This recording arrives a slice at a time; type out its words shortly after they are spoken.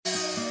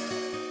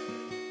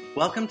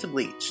Welcome to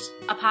Bleached.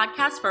 A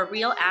podcast for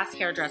real-ass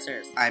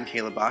hairdressers. I'm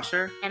Caleb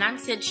Bosher. And I'm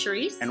Sid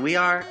Charisse. And we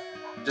are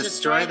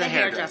Destroy the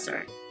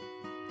Hairdresser.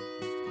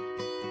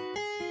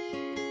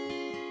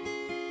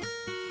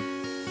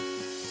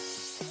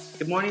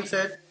 Good morning,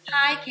 Sid.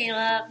 Hi,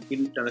 Caleb.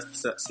 You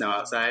noticed the snow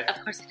outside?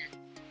 Of course I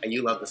did.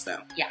 You love the snow.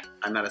 Yeah.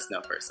 I'm not a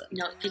snow person.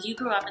 No, because you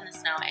grew up in the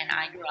snow and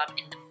I grew up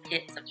in the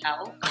pits of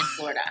hell in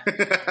Florida.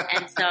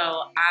 And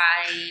so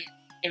I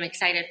am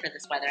excited for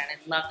this weather and I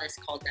love this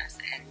coldness.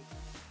 And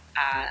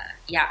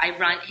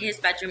his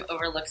bedroom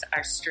overlooks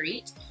our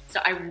street. So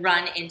I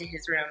run into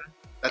his room.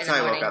 That's how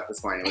I woke up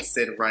this morning. It was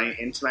Sid running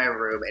into my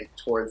room and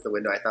towards the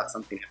window. I thought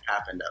something had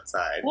happened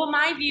outside. Well,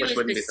 my view is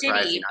the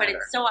city, but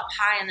it's so up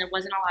high and there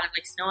wasn't a lot of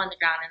snow on the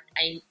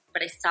ground.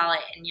 But I saw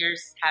it, and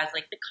yours has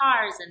the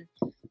cars and,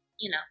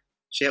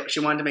 She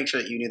wanted to make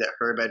sure that you knew that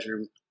her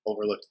bedroom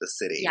overlooked the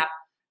city. Yeah.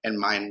 And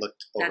mine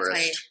looked over a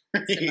street.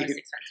 That's the most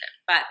expensive.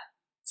 But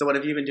so what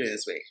have you been doing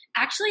this week?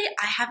 actually,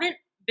 I haven't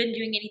been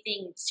doing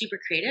anything super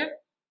creative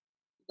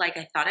like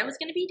I thought I was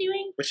going to be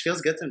doing. Which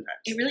feels good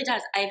sometimes. It really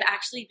does. I've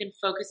actually been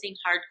focusing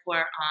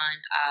hardcore on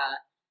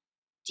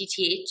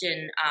DTH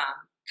and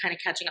kind of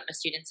catching up my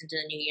students into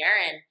the new year,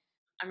 and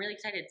I'm really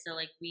excited. So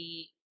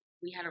we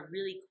had a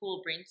really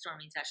cool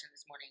brainstorming session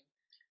this morning.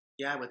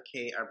 Yeah, with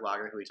Kate, our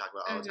blogger, who we talk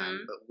about all the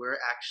time. But we're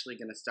actually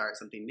going to start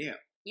something new.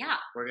 Yeah.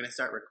 We're going to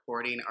start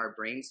recording our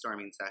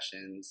brainstorming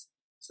sessions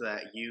so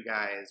that you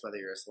guys, whether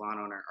you're a salon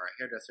owner or a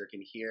hairdresser,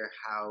 can hear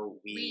how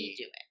we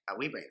do it. How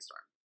we brainstorm.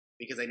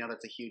 Because I know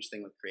that's a huge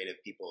thing with creative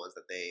people is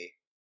that they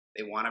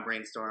want to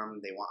brainstorm,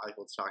 they want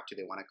people to talk to,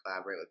 they want to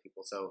collaborate with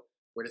people. So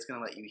we're just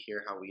going to let you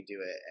hear how we do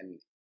it.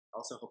 And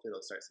also hopefully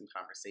they'll start some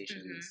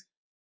conversations.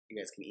 You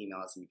guys can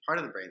email us and be part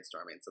of the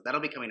brainstorming. So that'll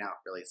be coming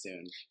out really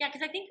soon. Yeah,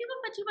 because I think people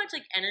put too much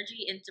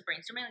energy into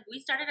brainstorming. We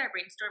started our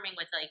brainstorming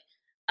with a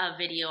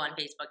video on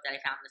Facebook that I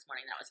found this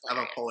morning that was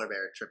hilarious. Of a polar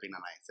bear tripping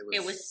on ice.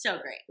 It was so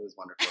great. It was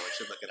wonderful. I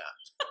should look it up.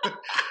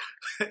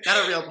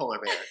 Not a real polar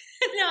bear.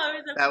 No,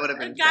 it was that would have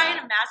been a guy sad.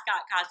 in a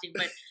mascot costume,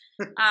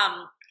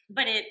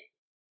 but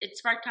it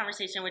sparked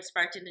conversation, which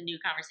sparked into new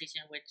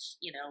conversation, which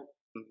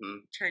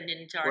turned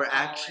into our.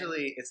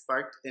 It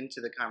sparked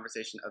into the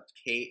conversation of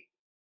Kate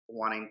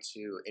wanting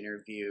to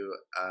interview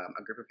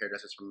a group of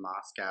hairdressers from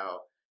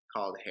Moscow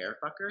called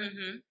Hairfucker,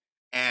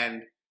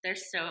 and they're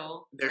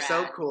so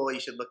cool. You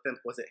should look them.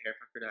 Was it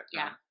hairfucker.com?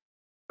 Yeah.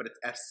 But it's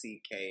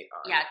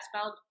FCKR. Yeah, it's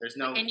spelled. There's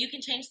no. And you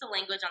can change the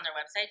language on their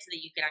website so that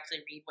you can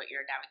actually read what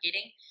you're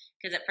navigating.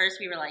 Because at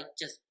first we were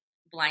just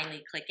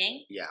blindly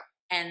clicking. Yeah.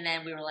 And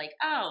then we were like,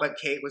 oh. But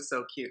Kate was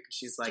so cute because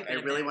she's like, I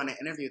really want to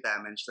interview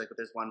them. And she's like, but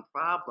there's one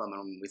problem.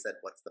 And we said,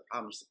 what's the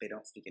problem? She said, they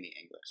don't speak any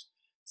English.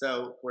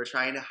 So we're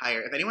trying to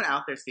hire, if anyone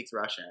out there speaks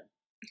Russian,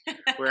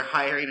 we're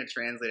hiring a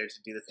translator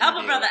to do this interview.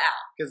 Help a brother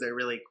out. Because they're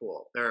really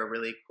cool. They're a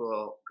really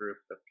cool group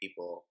of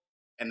people.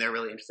 And they're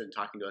really interested in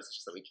talking to us. It's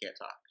just that we can't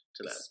talk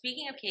to them.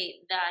 Speaking of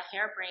Kate, the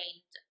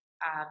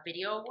Hairbrained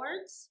Video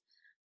Awards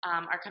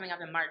are coming up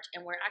in March.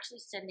 And we're actually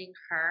sending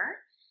her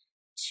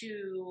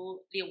to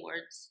the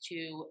awards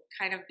to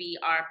kind of be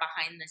our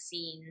behind the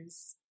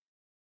scenes.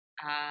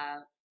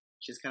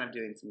 She's kind of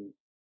doing some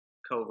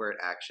covert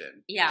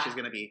action. Yeah. She's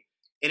going to be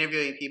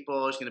interviewing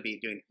people. She's going to be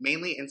doing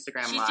mainly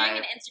Instagram Live. She's doing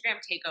an Instagram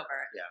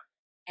takeover. Yeah.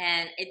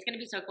 And it's going to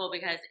be so cool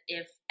because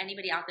if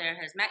anybody out there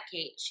has met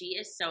Kate, she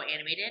is so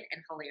animated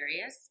and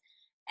hilarious.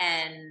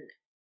 And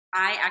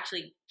I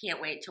actually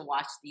can't wait to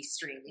watch these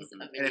streams of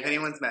videos. And if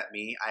anyone's met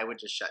me, I would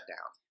just shut down.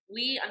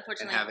 We,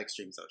 unfortunately, and have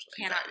extreme social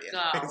cannot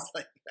anxiety. go.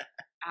 Like that.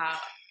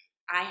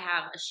 I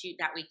have a shoot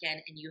that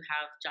weekend, and you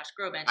have Josh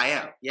Groban. I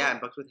am. Yeah, I'm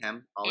booked with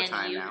him all the time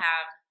now. And you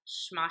have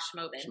Shmosh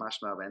Mobin. Shmosh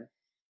Mobin.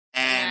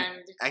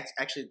 And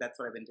actually, that's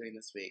what I've been doing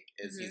this week,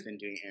 is he's been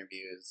doing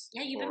interviews.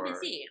 Yeah, you've been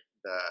busy.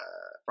 The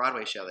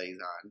Broadway show that he's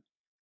on.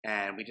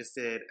 And we just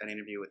did an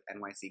interview with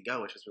NYC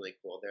Go, which was really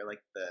cool. They're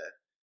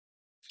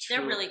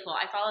They're really cool.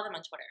 I follow them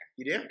on Twitter.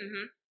 You do?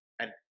 Mm-hmm.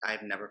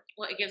 I've never.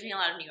 Well, it gives me a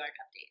lot of New York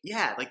updates.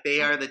 Yeah,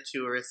 they are the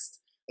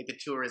the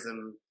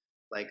tourism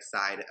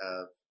side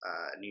of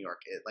New York.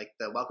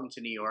 The Welcome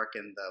to New York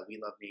and the We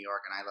Love New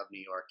York and I Love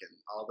New York and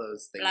all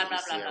those things blah, you blah,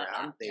 see blah,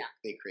 around. blah,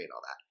 They create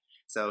all that.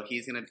 So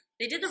he's gonna.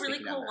 They did the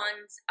really cool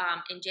ones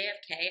in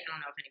JFK. I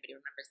don't know if anybody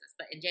remembers this,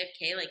 but in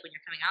JFK, when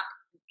you're coming out,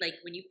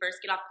 when you first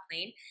get off the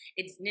plane,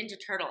 it's Ninja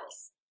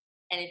Turtles,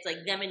 and it's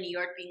them in New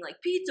York being like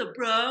pizza,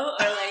 bro,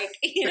 or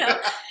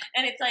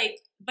and it's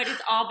but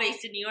it's all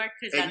based in New York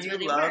because that's where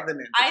they work.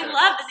 I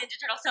love the Ninja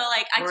Turtles, so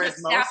I took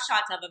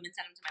snapshots of them and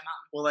sent them to my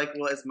mom. Well,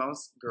 as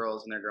most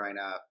girls when they're growing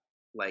up.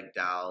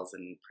 Dolls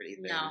and pretty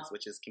things,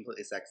 which is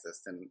completely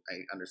sexist, and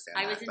I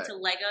understand. I was into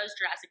Legos,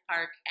 Jurassic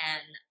Park,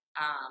 and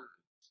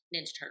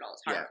Ninja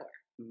Turtles, hardcore.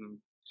 Yeah. Mm-hmm.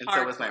 And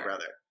so was my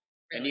brother.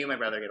 Really? And you and my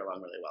brother get along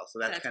really well, so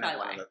that's kind of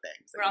one of the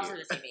things. We're also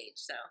the same age,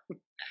 so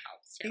that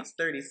helps too. He's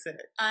 36.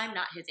 I'm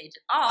not his age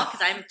at all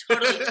because I'm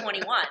totally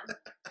 21.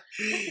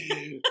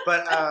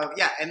 But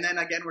and then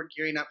again, we're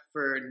gearing up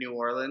for New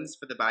Orleans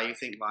for the Bayou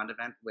St. Blonde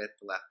event with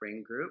the Left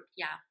Brain Group.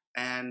 Yeah.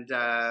 And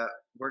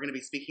we're going to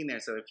be speaking there.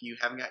 So if you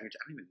haven't gotten your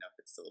I don't even know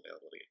if it's still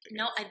available to get tickets.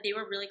 No, they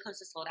were really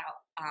close to sold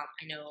out.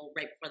 I know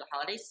right before the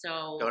holidays.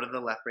 So go to the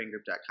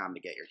leftbraingroup.com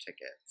to get your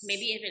tickets.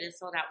 maybe if it is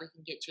sold out, we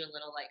can get you a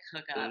little like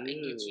hookup and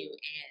get you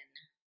in.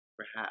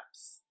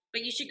 Perhaps.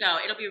 But you should go.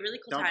 It'll be a really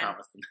cool Don't time.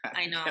 promise them that.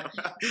 I know.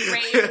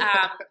 Great.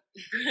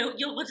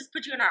 We'll just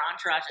put you in our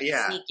entourage and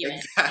sneak you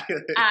exactly.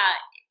 in.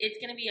 It's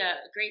going to be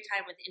a great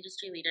time with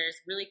industry leaders,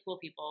 really cool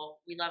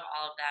people. We love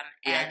all of them.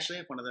 We actually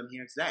have one of them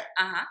here today.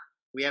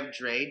 We have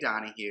Dre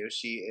Donahue.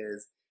 She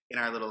is in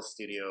our little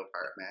studio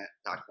apartment.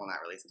 Well,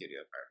 not really studio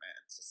apartment.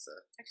 It's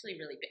actually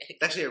really big.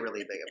 It's actually a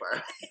really big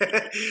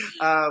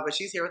apartment. But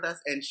she's here with us,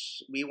 and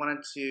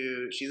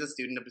she's a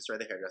student of Destroy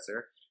the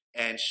Hairdresser,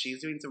 and she's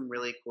doing some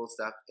really cool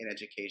stuff in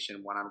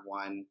education,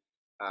 one-on-one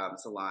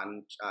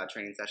salon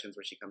training sessions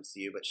where she comes to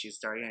you. But she's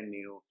starting a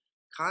new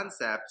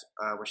concept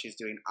where she's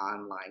doing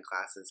online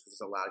classes because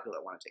there's a lot of people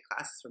that want to take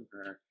classes from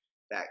her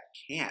that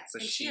can't. So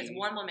and she is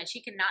one woman.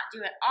 She cannot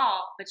do it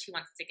all, but she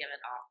wants to give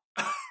it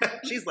all.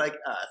 She's like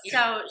us.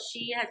 So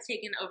she has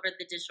taken over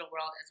the digital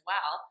world as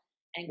well.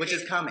 And which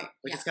is coming.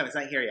 It's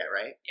not here yet,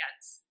 right? Yeah.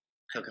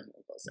 So come a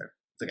little closer.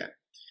 It's okay.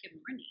 Good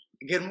morning.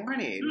 Good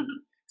morning.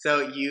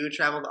 So you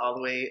traveled all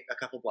the way a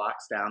couple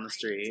blocks down the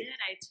street.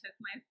 I took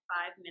my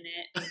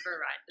 5-minute Uber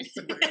ride this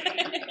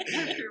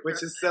morning.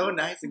 Which is so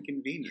nice and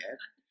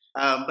convenient.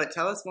 But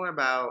tell us more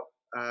about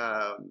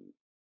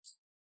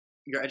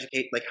your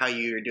how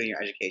you're doing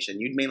your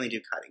education. You mainly do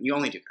cutting. You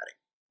only do cutting.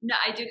 No,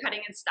 I do cutting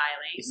and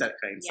styling. You said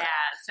cutting and styling.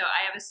 Yeah, so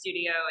I have a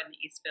studio in the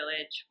East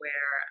Village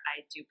where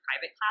I do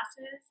private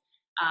classes.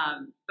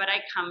 But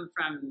I come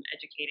from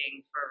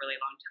educating for a really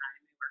long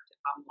time. I worked at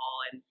Bumble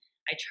and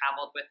I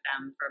traveled with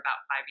them for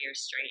about 5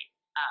 years straight.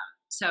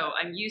 So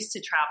I'm used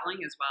to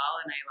traveling as well,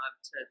 and I love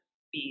to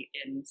be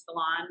in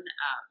salon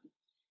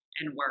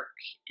and work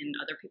in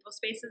other people's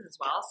spaces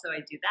as well. So I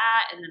do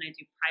that, and then I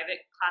do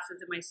private classes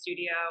in my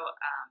studio,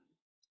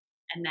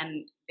 and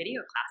then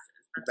video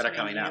classes. That's that are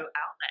coming new up.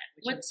 Outlet,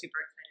 which I'm super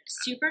excited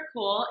about. Super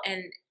cool,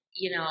 and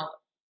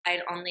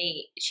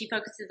she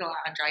focuses a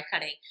lot on dry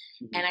cutting,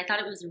 and I thought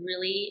it was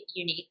really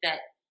unique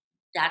that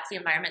that's the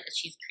environment that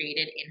she's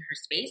created in her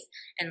space,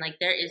 and like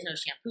there is no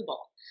shampoo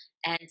bowl,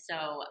 and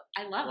so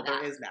I love that.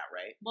 Well, there is now,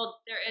 right? Well,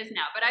 there is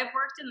now, but I've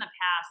worked in the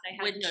past. I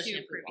had with no 2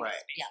 shampoo previous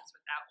bowl. spaces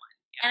with that one.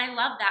 Yeah. And I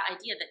love that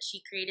idea that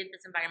she created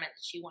this environment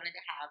that she wanted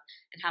to have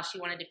and how she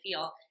wanted to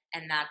feel,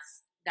 and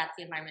that's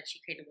the environment she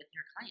created with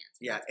her clients.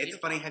 Yeah, it's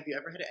funny. Have you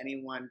ever had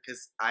anyone,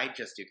 because I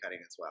just do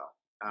cutting as well,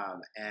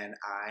 and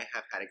I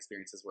have had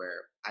experiences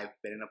where I've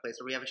been in a place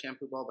where we have a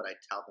shampoo bowl, but I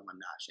tell them I'm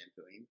not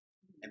shampooing,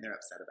 and they're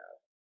upset about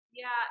it.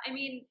 Yeah, I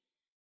mean,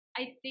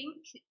 I think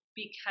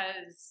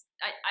because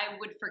I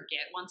would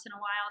forget once in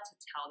a while to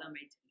tell them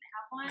I didn't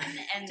have one,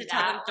 and to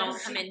tell them don't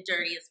come in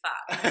dirty as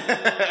fuck.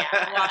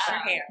 Wash your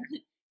hair.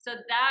 So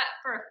that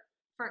for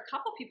a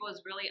couple people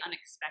is really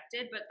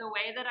unexpected, but the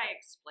way that I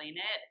explain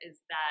it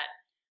is that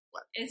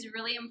it's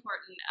really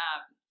important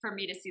for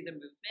me to see the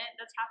movement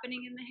that's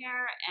happening in the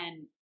hair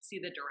and see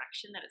the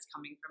direction that it's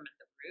coming from at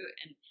the root.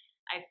 And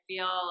I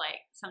feel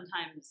like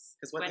sometimes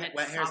when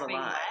it's sopping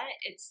wet,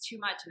 it's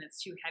too much and it's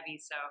too heavy.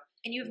 So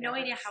and you have no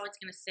idea how it's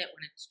going to sit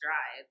when it's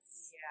dry.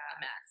 It's a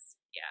mess.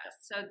 Yeah.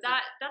 So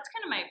that's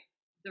kind of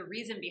the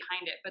reason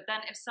behind it. But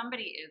then if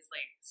somebody is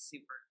like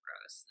super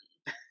gross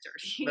and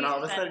dirty, then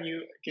all of a sudden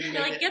you're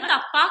like, get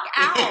the fuck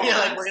out.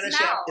 You're like, we're gonna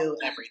shampoo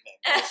everything.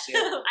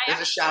 There's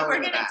a shower.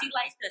 We're gonna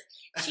de-lice this.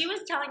 She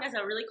was telling us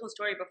a really cool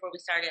story before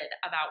we started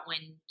about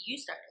when you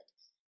started.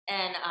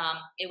 And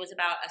it was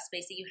about a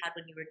space that you had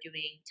when you were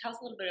doing. Tell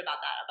us a little bit about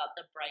that, about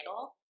the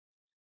bridal.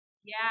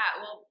 Yeah,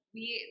 well,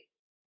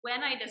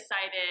 when I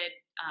decided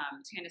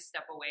to kind of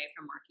step away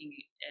from working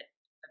at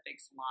a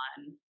big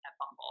salon at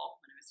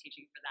Bumble when I was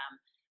teaching for them,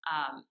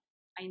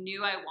 I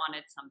knew I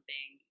wanted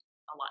something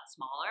a lot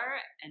smaller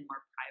and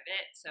more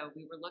private. So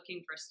we were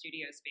looking for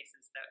studio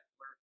spaces that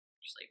were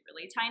actually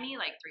really tiny,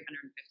 like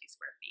 350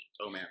 square feet.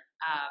 Oh man.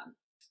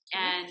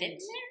 And fit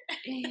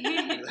in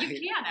there? You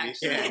can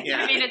actually.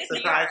 Yeah. I mean, it's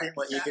surprising New York,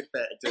 what you could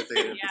fit.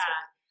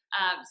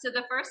 Yeah. So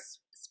the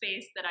first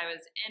space that I was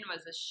in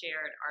was a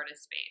shared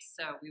artist space.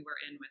 So we were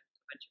in with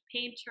a bunch of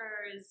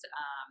painters.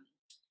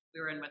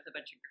 We were in with a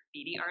bunch of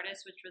graffiti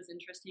artists, which was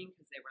interesting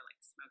because they were like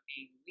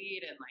smoking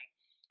weed and like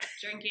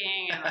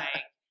drinking, and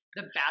like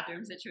the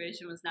bathroom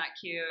situation was not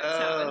cute.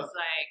 So it was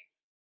like,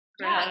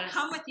 yeah,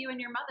 come with you and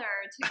your mother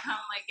to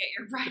come like get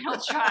your bridal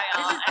trial.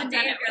 This is the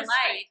day of your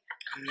life.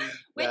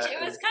 Which it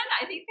was kind of,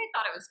 I think they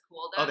thought it was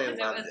cool though, because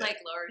it was it. like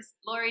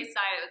Lori's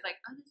side. It was like,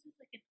 oh, this is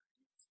like an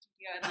artist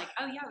studio, and like,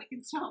 oh yeah, we can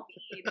smell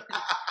weed.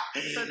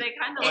 So they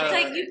kind of. It's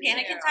like you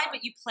panic inside,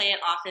 but you play it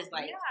off as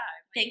like,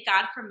 thank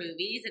God for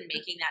movies and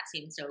making that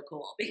seem so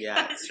cool.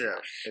 Yeah, it's true.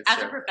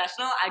 As a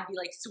professional, I'd be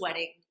like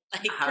sweating.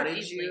 Like, how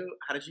did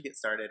you get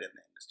started in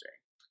the industry?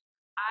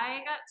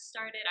 I got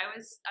started.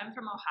 I'm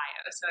from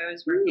Ohio, so I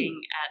was working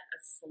at a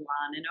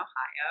salon in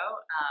Ohio,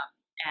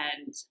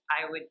 and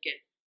I would get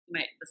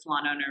the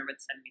salon owner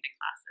would send me to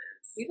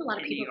classes. We have a lot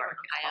of people from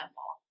Ohio.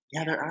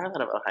 Yeah, there are a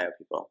lot of Ohio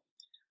people.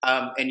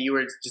 And you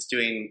were just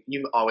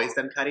you've always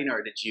done cutting,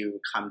 or did you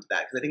come to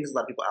that? Because I think there's a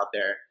lot of people out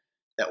there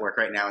that work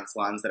right now in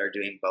salons that are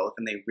doing both,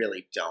 and they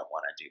really don't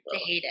want to do both.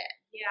 They hate it.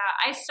 Yeah,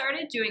 I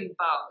started doing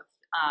both.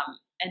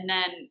 And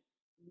then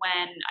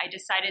when I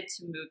decided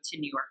to move to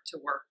New York to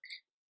work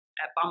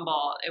at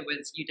Bumble, it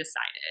was you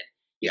decided.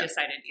 You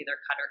decided either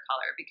cut or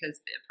color because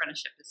the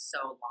apprenticeship is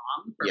so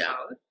long for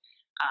both.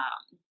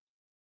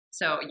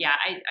 So yeah,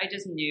 I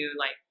just knew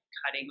like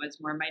cutting was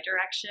more my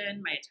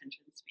direction. My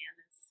attention span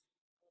is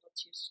a little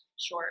too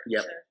short to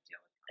deal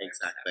with color.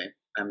 Exactly.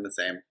 So. I'm the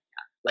same.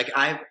 Yeah. Like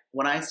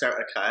when I start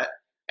a cut,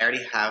 I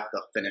already have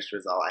the finished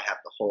result. I have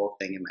the whole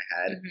thing in my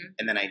head,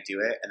 and then I do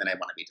it, and then I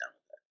want to be done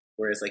with it.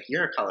 Whereas, like,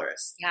 you're a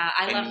colorist. Yeah,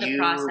 I love the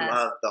process. You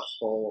love the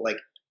whole, like...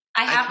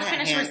 I have the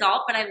finished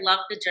result, but I love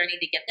the journey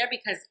to get there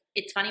because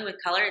it's funny with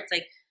color. It's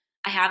like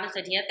I have this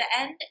idea at the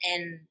end,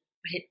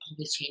 but it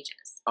always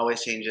changes.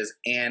 Always changes,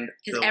 and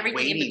because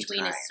everything in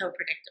between is so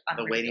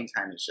predictable. The waiting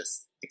time is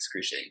just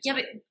excruciating. Yeah,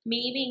 but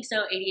me being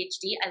so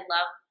ADHD, I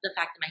love the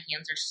fact that my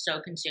hands are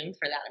so consumed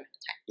for that amount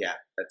of time. Yeah,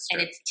 that's true.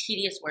 And it's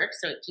tedious work,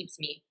 so it keeps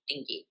me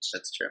engaged.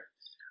 That's true.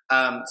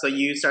 So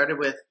you started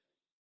with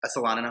a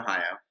salon in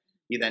Ohio.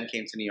 You then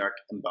came to New York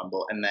and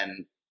Bumble, and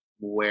then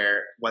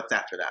what's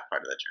after that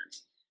part of the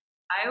journey?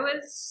 I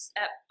was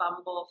at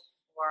Bumble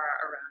for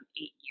around 8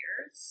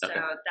 years, so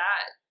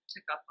that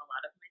took up a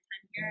lot of my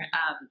time here.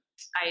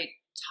 I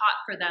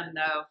taught for them,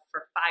 though,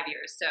 for 5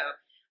 years, so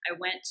I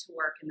went to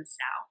work in the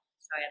South.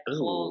 So I had the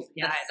whole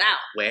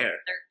South.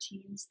 Where?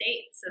 13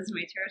 states as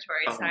my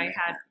territory. Oh, so I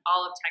had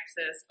all of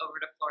Texas over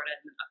to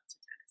Florida and then up to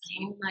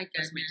Tennessee. Oh my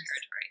goodness. As my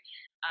territory.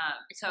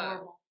 It's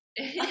horrible.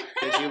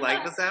 Did you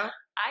like the South?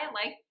 I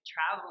like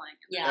traveling.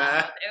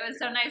 Yeah. It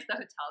was so nice. The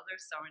hotels are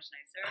so much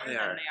nicer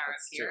than they are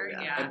up here. True,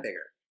 yeah. And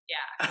bigger.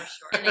 Yeah, for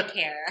sure. And they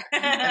care.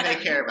 And they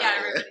care about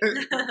it.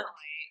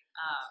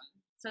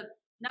 So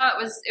no,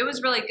 it was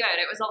really good.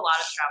 It was a lot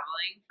of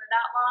traveling for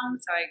that long,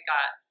 so I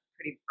got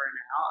pretty burnt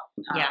out.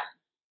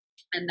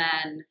 And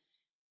then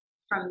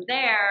from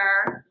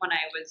there, when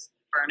I was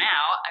burnt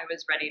out, I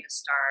was ready to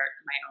start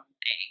my own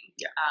thing.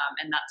 Yeah.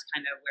 And that's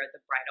kind of where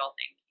the bridal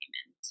thing came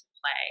into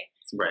play.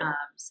 Right.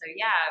 So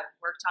yeah,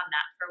 worked on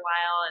that for a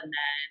while, and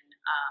then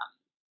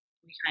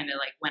we kind of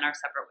like went our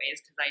separate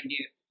ways because I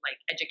knew like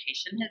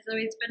education has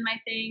always been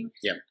my thing.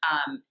 Yeah.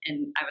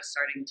 And I was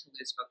starting to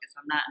lose focus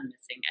on that and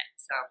missing it.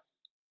 So,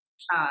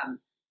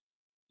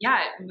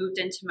 yeah, I moved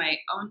into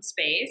my own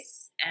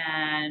space,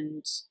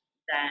 and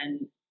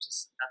then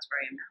just that's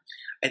where I am now.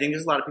 I think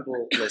there's a lot of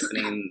people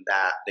listening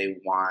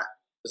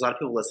there's a lot of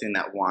people listening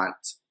that want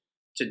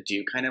to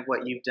do kind of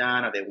what you've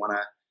done, or they want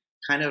to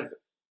kind of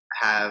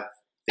have.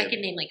 I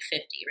can name like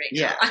 50 right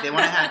now. Yeah, they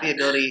want to have the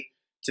ability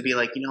to be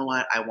like, you know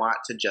what, I want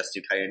to just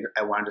do cutting,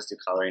 I want to just do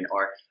coloring,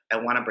 or I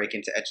want to break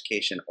into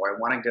education, or I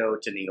want to go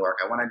to New York,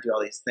 I want to do all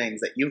these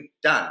things that you've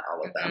done,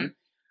 all of them.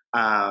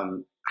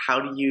 How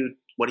do you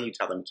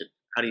tell them to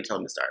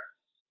start?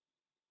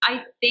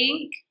 I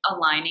think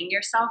aligning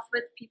yourself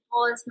with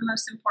people is the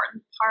most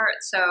important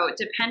part. So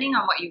depending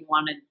on what you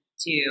want to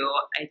do,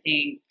 I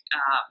think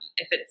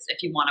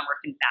if you want to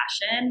work in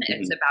fashion,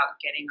 it's about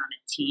getting on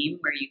a team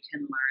where you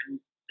can learn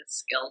the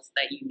skills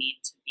that you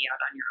need to be out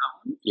on your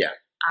own. Yeah.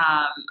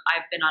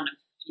 I've been on a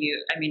few.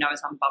 I mean, I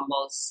was on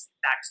Bumble's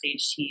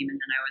backstage team, and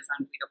then I was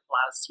on Guido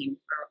Palau's team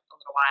for a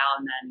little while,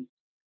 and then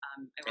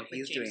I worked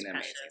with James doing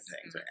Precious. amazing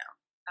things right now.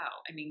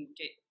 Oh, I mean,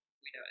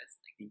 Guido is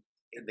like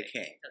the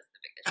king. Does the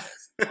biggest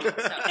shows.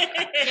 So,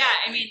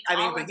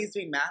 yeah, but he's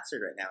doing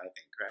Mastered right now, I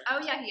think, right? Oh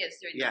yeah, he is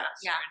doing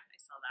Mastered. Yeah, I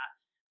saw that.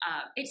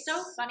 It's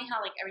so funny how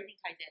like everything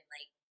ties in.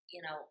 Like,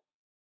 you know,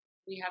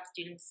 we have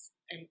students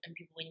and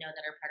people we know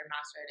that are part of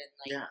Mastered, and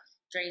like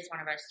Dre's one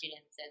of our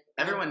students, and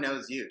everyone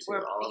knows you too.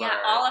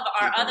 All of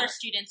our other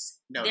students,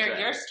 they're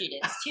your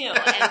students too,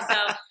 and so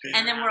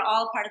and then we're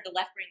all part of the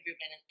Left Brain group,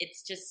 and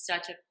it's just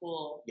such a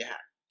cool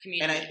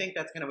community. And I think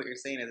that's kind of what you're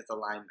saying is it's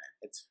alignment.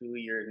 It's who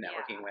you're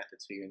networking with.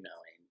 It's who you're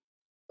knowing.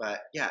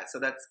 But yeah, so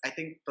that's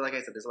but like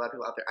I said, there's a lot of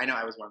people out there. I know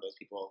I was one of those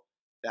people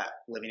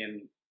that living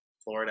in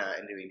Florida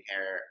and doing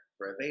hair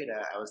for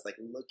Aveda, I was like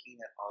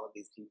looking at all of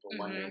these people,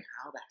 wondering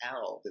how the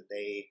hell did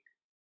they.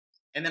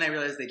 And then I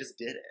realized they just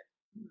did it.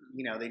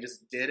 You know, they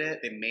just did it.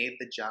 They made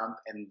the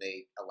jump, and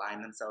they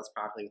aligned themselves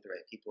properly with the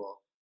right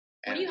people.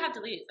 What do you have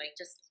to lose? Like,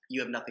 just you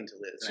have nothing to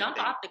lose. Jump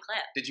off the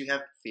cliff. Did you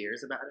have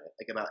fears about it,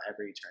 like about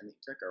every turn that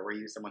you took, or were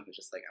you someone who's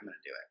just like, I'm going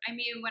to do it? I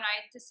mean, when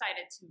I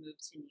decided to move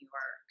to New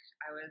York,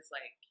 I was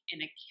like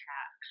in a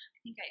cab. I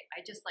think I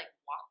just like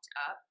walked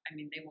up. I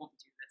mean, they won't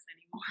do this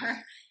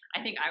anymore.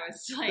 I think I was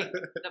like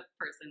the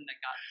person that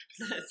got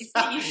this.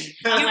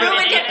 You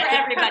ruined it for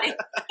everybody.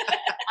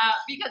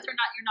 Because you're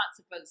not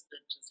supposed to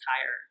just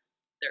hire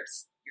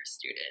your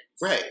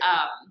students, right?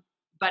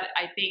 But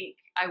I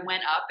think I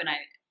went up, and I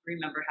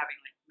remember having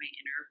like my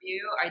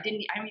interview. I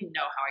don't even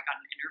know how I got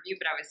an interview,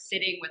 but I was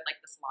sitting with like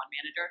the salon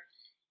manager,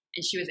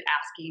 and she was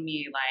asking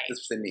me like,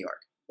 this was in New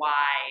York,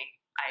 why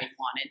I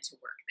wanted to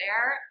work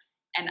there.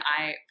 And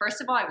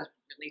first of all, I was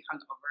really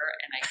hungover,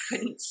 and I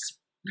couldn't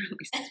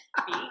really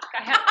speak.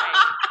 I had like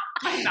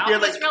My mouth You're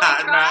was like really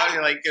cotton dry. mouth.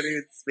 You're like couldn't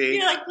even speak.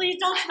 You're like, please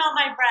don't smell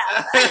my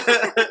breath.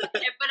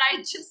 But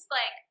I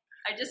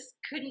just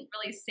couldn't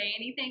really say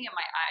anything, and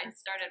my eyes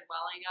started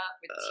welling up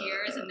with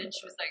tears. And then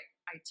she was like,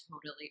 "I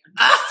totally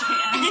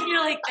understand." And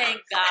you're like,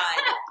 thank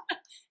God.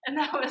 And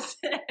that was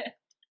it.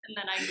 And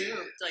then I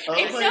moved. Like, Oh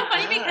It's my so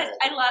funny God. because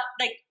I love,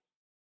 like,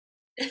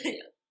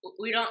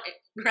 we don't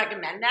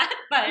recommend that,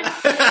 but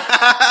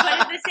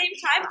at the same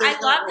time, There's I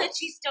no love rules. that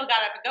she still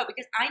got up and go,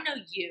 because I know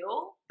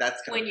you,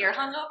 That's when you're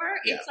hungover,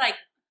 Yeah. it's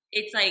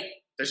like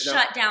There's no,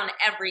 shut down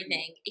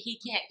everything. He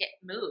can't get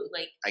moved.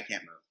 Like, I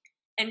can't move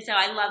and so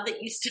I love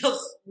that you still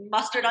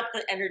mustered up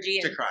the energy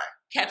to and cry.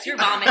 kept your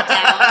vomit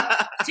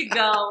down to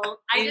go.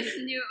 I just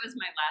knew it was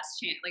my last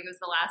chance. Like, it was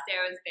the last day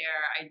I was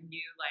there. I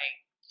knew,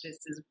 like,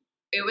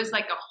 it was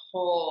like a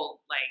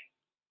whole, like,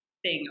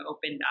 thing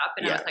opened up.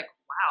 And I Yeah. was like,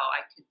 wow,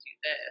 I could do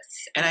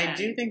this. And I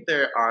do think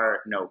there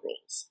are no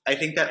rules. I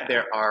think that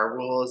there are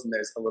rules, and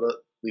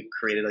we've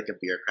created like a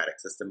bureaucratic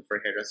system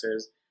for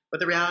hairdressers. But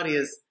the reality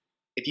is,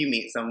 if you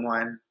meet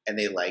someone and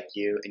they like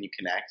you and you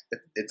connect,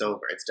 it's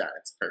over. It's done.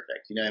 It's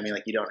perfect. You know what I mean?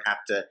 Like, you don't have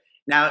to.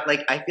 Now,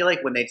 like, I feel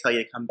like when they tell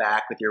you to come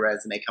back with your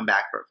resume, come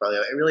back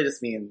portfolio, it really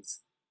just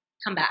means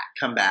come back.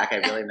 come back. I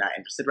really am not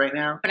interested right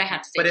now. But I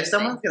have to say But if this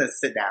someone's going to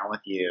sit down with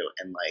you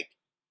and, like,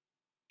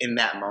 in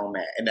that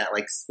moment, in that,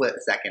 like, split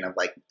second of,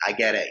 like, I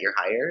get it, you're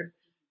hired,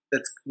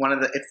 that's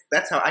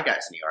how I got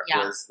to New York,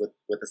 Yeah. was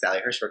with the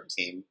Sally Hirschberger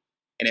team.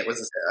 And it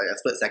was a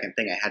split second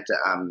thing. I had to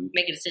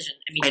make a decision.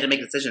 I had to make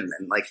a decision,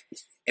 and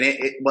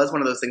it was one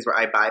of those things where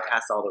I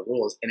bypassed all the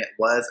rules, and it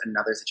was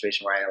another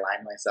situation where I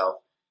aligned myself.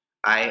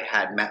 I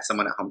had met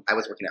someone at home. I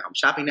was working at Home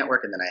Shopping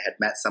Network, and then I had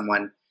met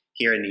someone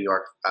here in New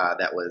York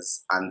that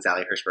was on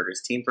Sally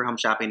Hirschberger's team for Home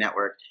Shopping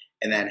Network.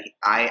 And then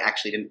I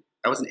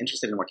wasn't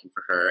interested in working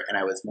for her, and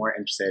I was more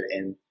interested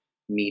in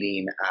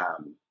meeting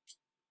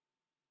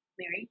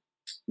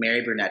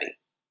Mary Brunetti.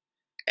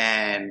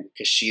 And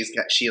because she is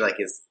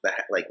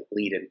the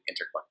lead in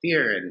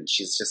Intercoiffure, and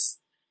she's just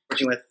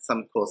working with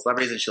some cool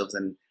celebrities, and she lives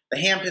in the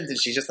Hamptons, and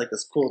she's just like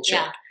this cool chick.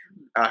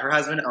 Yeah. Her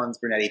husband owns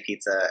Brunetti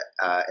Pizza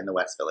in the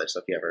West Village, so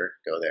if you ever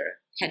go there,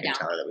 Head you can down.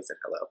 tell her that we said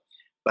hello.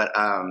 But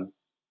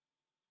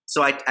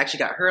so I actually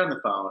got her on the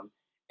phone,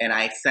 and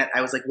I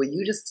was like, "Will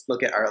you just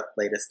look at our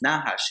latest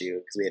Naha shoot?"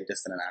 Because we had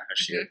just done a Naha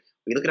shoot.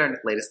 We look at our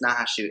latest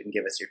Naha shoot and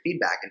give us your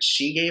feedback, and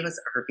she gave us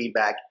her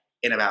feedback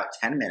in about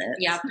 10 minutes.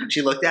 Yep.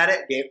 She looked at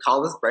it,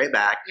 called us right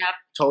back, Yep.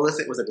 told us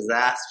it was a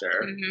disaster,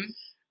 Mm-hmm.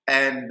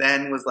 and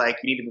then was like,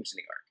 "You need to move to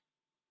New York."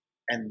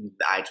 And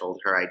I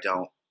told her I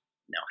don't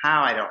know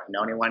how, I don't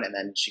know anyone, and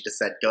then she just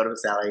said, "Go to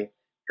Sally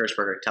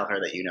Hirschberger, tell her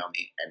that you know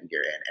me, and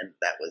you're in." And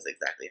that was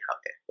exactly how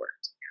it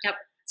worked. Yep.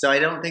 So I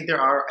don't think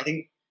I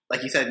think,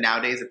 like you said,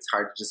 nowadays it's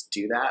hard to just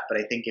do that, but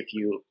I think if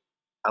you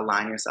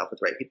align yourself with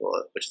the right people,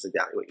 which is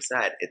exactly what you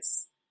said,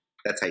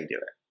 that's how you do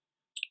it.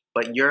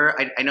 But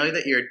I know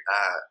that your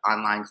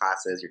online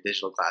classes, your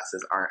digital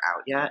classes aren't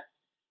out yet,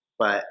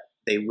 but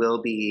they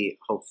will be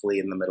hopefully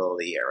in the middle of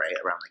the year, right?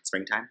 Around like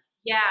springtime?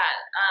 Yeah.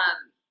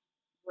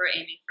 We're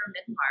aiming for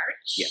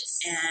mid-March. Yes.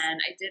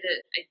 And I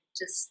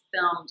just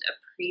filmed a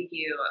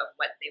preview of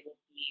what they will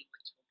be,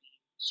 which will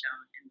be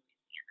shown in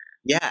Louisiana.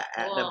 Yeah,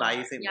 at the Cool.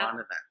 Bayou St. Yep. Bond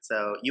event.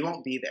 So you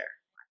won't be there.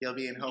 You'll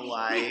be in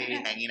Hawaii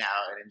hanging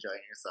out and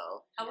enjoying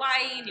yourself.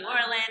 Hawaii, New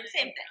Orleans,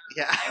 same thing.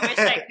 Yeah. I wish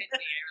I could be. I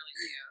really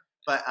do.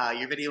 But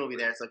your video will be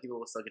there, so people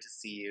will still get to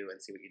see you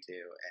and see what you do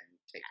and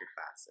take your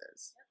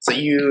classes. So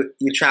you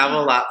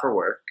travel a lot for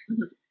work,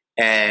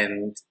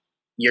 and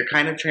you're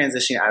kind of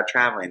transitioning out of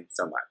traveling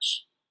so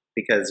much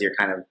because you're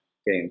kind of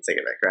getting sick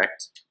of it,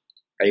 correct?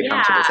 Are you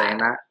comfortable saying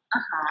that?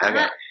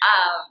 Okay.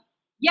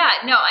 Yeah.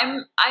 No.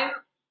 I'm.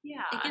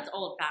 Yeah. It gets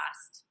old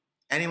fast.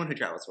 Anyone who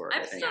travels for work,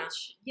 I'm I think. I'm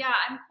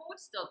cool with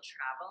still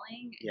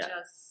traveling. Yeah.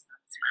 Just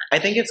I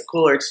think it's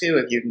cooler too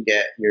if you can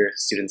get your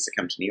students to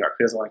come to New York.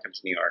 Who doesn't want to come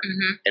to New York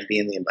Mm-hmm. and be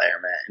in the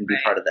environment and be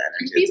Right. part of the And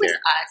energy be that's with here?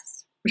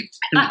 us.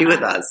 And be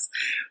with us.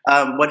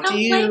 What Come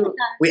do play with you? us.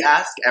 We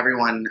ask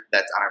everyone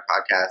that's on our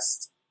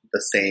podcast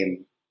the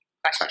same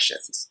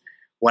questions.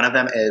 One of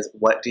them is,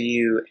 what do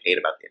you hate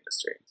about the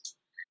industry?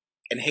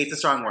 And hate's a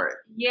strong word.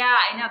 Yeah,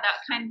 I know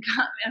that kind of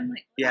got me. I'm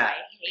like, what Yeah. do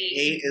I hate?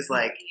 Hate is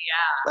like,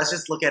 Yeah. let's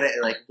just look at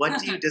it like, what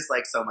do you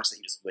dislike so much that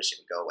you just wish it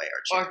would go away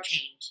or change? Or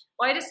change.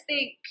 Well, I just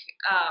think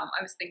I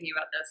was thinking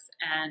about this,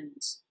 and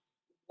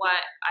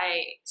what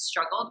I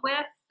struggled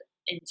with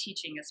in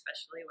teaching,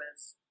 especially,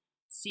 was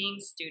seeing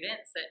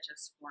students that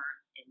just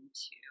weren't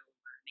into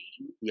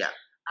learning. Yeah.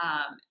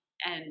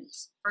 And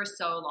for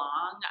so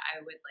long,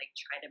 I would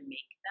try to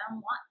make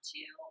them want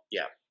to.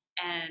 Yeah.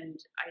 And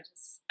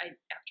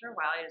after a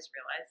while, I just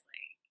realized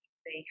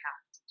they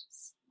have to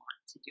just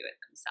want to do it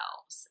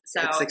themselves. So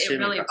It's it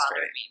extremely really bothered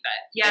frustrating. me. But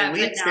yeah, And we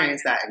but now-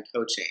 experience that in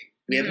coaching.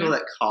 We have Mhm. people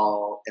that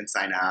call and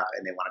sign up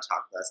and they want to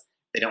talk with us.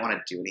 They don't want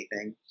to do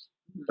anything,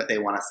 but they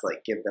want us to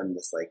give them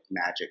this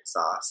magic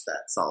sauce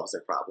that solves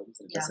their problems.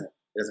 And it Yeah. doesn't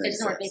It doesn't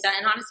exist. work like that.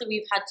 And honestly,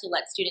 we've had to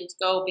let students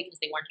go because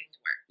they weren't doing the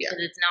work. Yeah.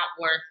 Because it's not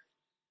worth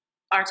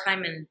our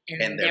time and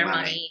And their their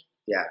money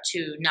Yeah.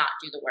 to not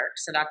do the work.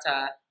 So that's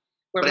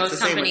Where But it's most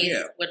the same with companies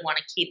you. would want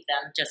to keep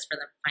them just for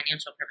the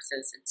financial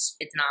purposes.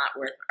 It's not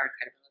worth our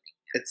credibility.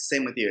 It's the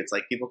same with you. It's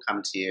like people come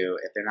to you,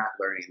 if they're not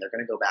learning, they're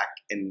going to go back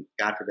and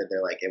God forbid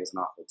they're like, it was an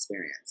awful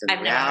experience. And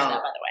I've never heard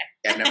that, by the way.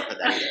 Yeah, I've never heard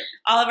that either.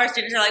 All of our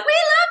students are like, we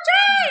love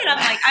Jade! I'm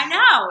like, I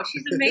know,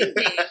 she's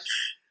amazing.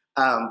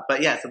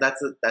 But yeah, so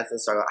that's a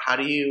struggle.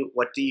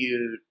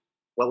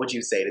 What would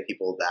you say to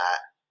people that,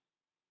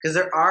 because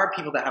there are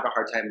people that have a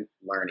hard time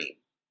learning,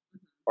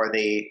 or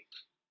they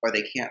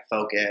can't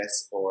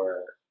focus,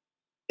 or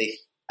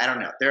I don't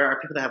know. There are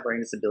people that have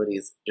learning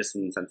disabilities just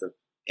in the sense of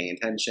paying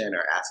attention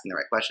or asking the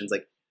right questions.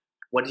 Like,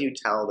 what do you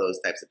tell those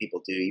types of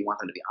people? Do you want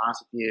them to be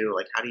honest with you?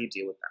 Like, how do you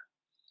deal with them?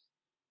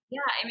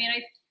 Yeah, I mean,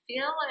 I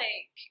feel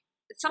like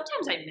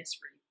sometimes I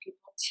misread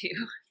people too.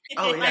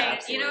 Oh yeah,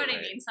 like, you know what I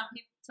absolutely. mean?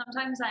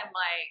 Sometimes I'm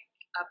like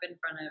up in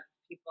front of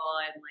people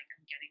and like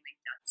I'm getting like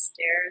death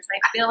stares. I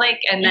feel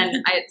like, and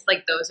then it's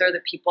like those are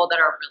the people that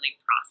are really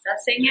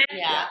processing it.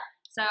 Yeah.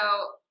 So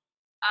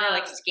They're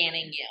like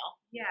scanning you.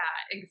 yeah,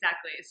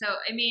 exactly. So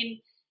I mean,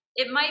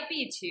 it might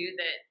be too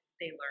that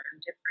they learn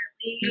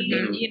differently,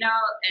 Mhm. you know,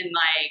 and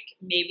like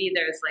maybe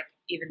there's like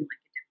even like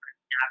a different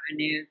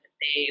avenue that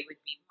they would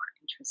be more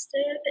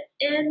interested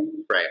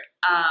in. Right.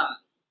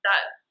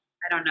 That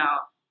I don't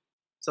know.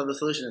 So the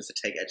solution is to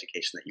take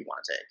education that you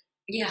want to take.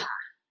 Yeah.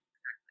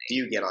 Do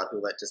you get a lot of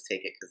people that just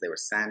take it because they were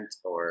sent,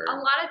 or A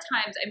lot of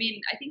times, I mean,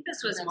 I think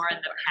this was That's more the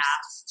in the worst.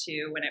 past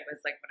too, when it was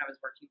like when I was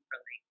working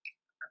for like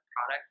a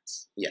product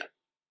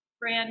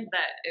brand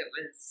that it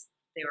was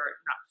they were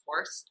not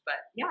forced,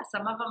 but yeah,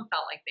 some of them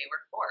felt like they were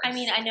forced. I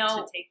mean, I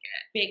know to take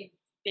it.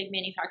 big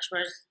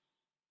manufacturers,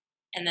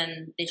 and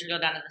then they should go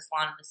down to the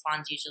salon. The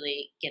salons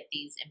usually get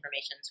these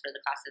informations for the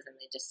classes, and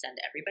they just send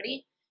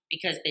everybody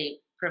because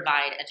they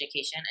provide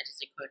education. I just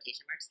did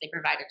quotation marks. They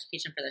provide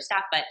education for their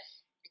staff, but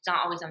it's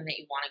not always something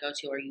that you want to go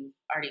to or you've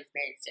already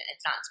experienced it.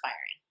 It's not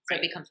inspiring, so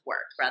it becomes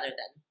work rather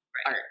than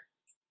art.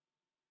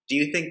 do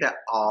you think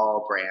that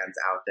all brands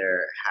out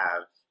there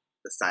have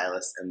the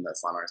stylist and the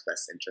salon owner's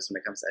best interest when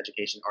it comes to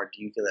education, or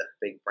do you feel that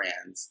big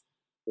brands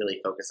really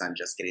focus on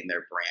just getting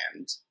their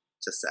brand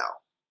to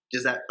sell?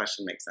 Does that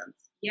question make sense?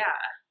 Yeah,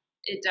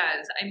 it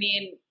does. I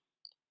mean,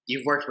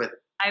 You've worked with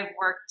I've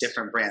worked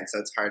different brands, so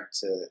it's hard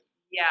to.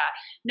 Yeah.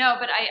 No,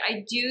 but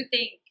I do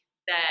think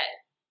that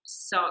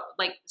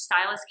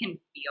stylists can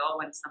feel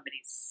when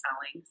somebody's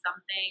selling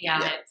something. Yeah.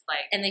 And it's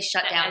like And they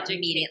shut the down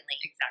immediately.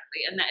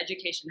 Exactly. And the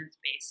education is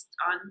based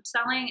on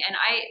selling. And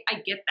I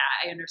get that.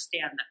 I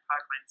understand that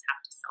product lines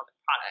have to sell the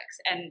products.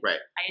 And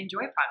Right. I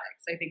enjoy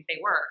products. I think they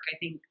work.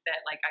 I think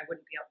that like I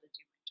wouldn't be able to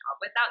do my job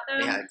without them.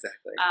 Yeah,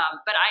 exactly.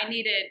 But I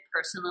needed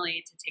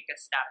personally to take a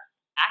step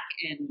back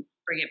and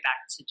bring it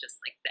back to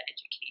just like the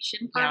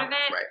education part Yeah. of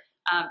it. Right.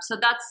 So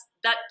that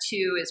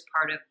too is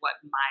part of what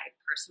my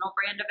personal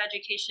brand of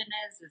education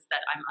is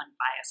that I'm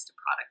unbiased to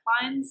product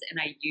lines and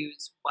I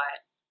use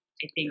what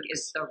I think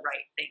is the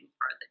right thing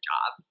for the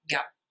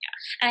job.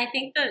 And I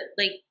think that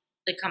like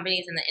the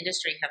companies in the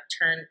industry have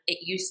turned. It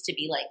used to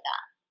be like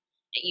that.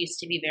 It used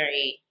to be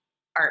very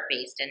art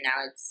based, and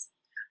now it's.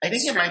 I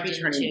think it might be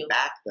turned turning into-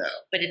 back though.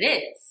 But it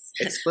is.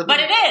 It's flipping. But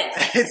it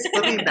is. It's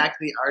flipping back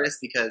to the artist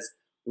because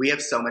we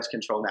have so much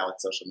control now with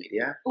social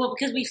media. Well,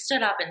 because we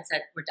stood up and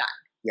said we're done.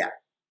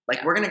 Like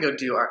Yeah. we're gonna go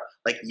do our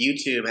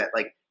YouTube.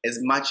 Like as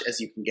much as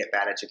you can get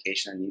bad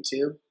education on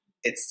YouTube,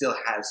 it still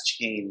has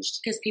changed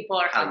Because people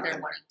are How out you there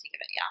can wanting to give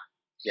it. Yeah.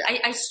 Yeah.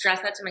 I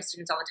stress that to my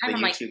students all the the time.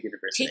 I'm like, YouTube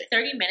University. take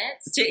 30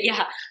 minutes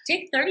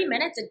take 30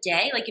 minutes a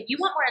day. Like if you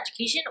want more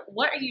education,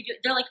 what are you doing?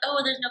 They're like,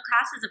 oh, there's no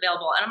classes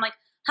available. And I'm like,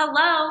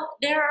 hello,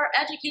 there's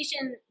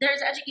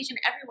education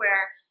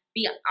everywhere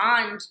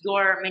beyond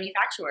your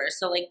manufacturer.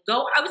 So like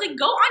go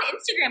on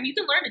Instagram. You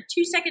can learn a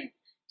 2-second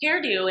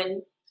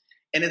hairdo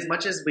And as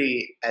much as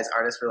we, as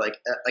artists, we're like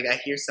I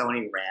hear so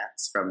many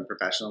rants from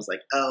professionals,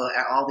 like, oh,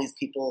 all these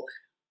people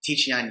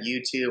teaching on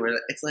YouTube, or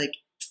it's like,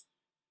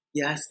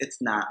 yes, it's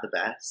not the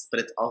best, but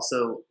it's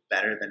also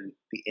better than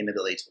the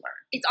inability to learn.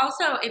 it's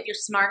also, if you're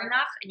smart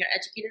enough and you're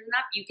educated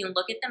enough, you can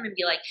look at them and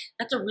be like,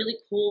 that's a really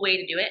cool way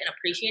to do it and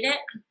appreciate it.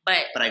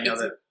 But But I know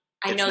that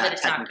I know that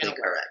it's not technically going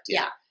to work. correct.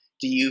 Yeah.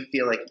 Do you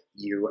feel like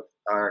you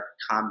are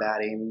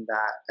combating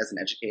that as an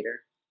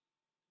educator?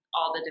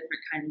 All the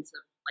different kinds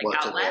of like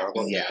What's outlets.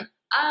 available? Mhm. Yeah.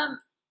 I don't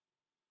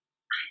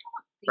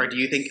Or do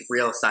you think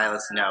real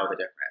stylists know the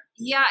difference?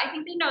 Yeah, I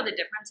think they know the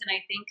difference, and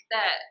I think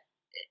that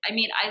I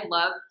mean I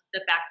love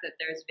the fact that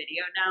there's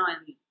video now,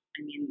 and I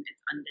mean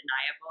it's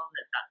undeniable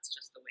that that's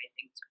just the way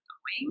things are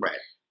going.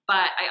 Right.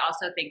 But I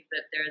also think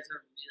that there's a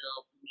real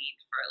need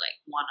for like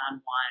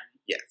one-on-one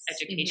Yes.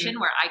 education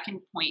where I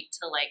can point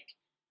to like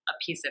a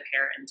piece of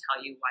hair and tell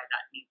you why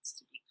that needs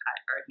to be cut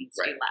or it needs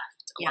to be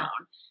left Yeah.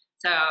 alone.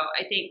 So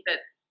I think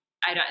that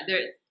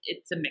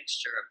it's a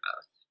mixture of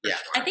both. for Yeah.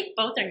 sure. I think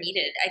both are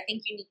needed. I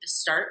think you need to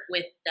start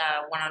with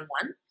the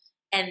one-on-one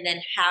and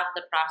then have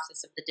the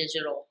process of the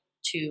digital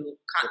to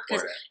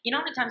because Support it. you know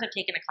how many times I've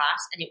taken a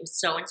class and it was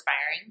so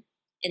inspiring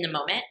in the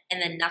moment and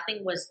then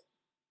nothing was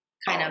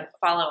kind of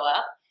followed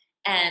up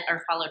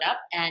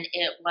and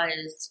it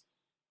was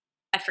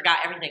I forgot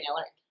everything I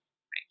learned.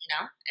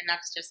 and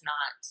that's just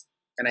not.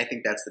 And I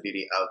think that's the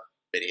beauty of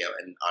video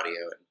and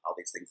audio and all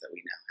these things that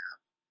we now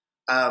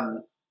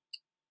have.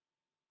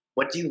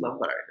 What do you love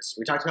about our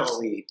industry? We talked about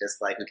what we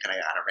dislike and kind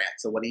of got on a rant.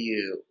 So what do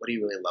you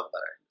really love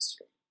about our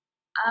industry?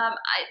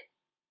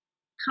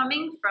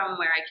 Coming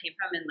from where I came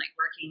from and like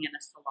working in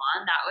a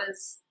salon,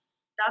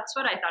 that's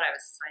what I thought I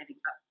was signing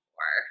up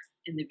for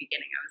in the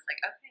beginning. I was like,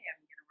 okay, I'm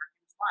going to work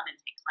in a salon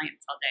and take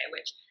clients all day,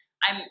 which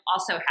I'm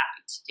also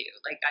happy to do.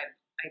 Like I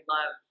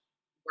love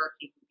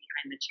working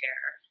behind the chair,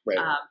 Right.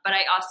 but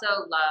I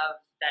also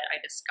love that I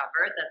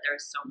discovered that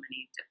there's so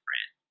many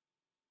different.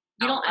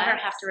 You don't ever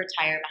outlets. have to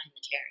retire behind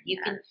the chair. You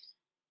can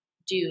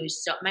do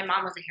so. My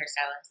mom was a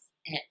hairstylist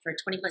for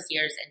 20 plus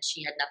years, and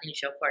she had nothing to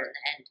show for it in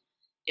the end.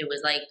 It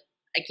was like,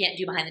 I can't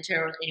do behind the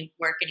chair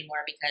work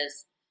anymore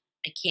because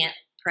I can't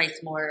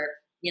price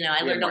more.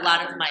 I learned a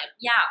lot of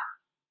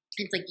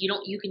it's like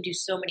you can do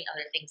so many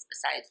other things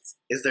besides.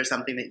 Is there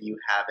something that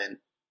you haven't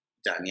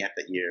done yet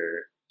that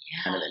you're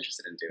kind of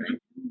interested in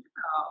doing?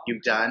 Oh.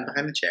 You've done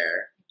behind the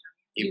chair.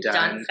 You've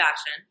done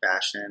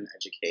fashion,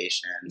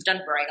 education, You've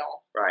done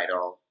bridal. I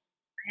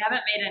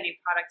haven't made any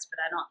products, but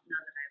I don't know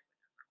that I would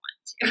ever want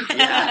to.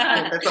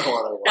 Yeah, that's a whole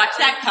other one. Watch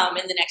that come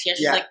in the next year.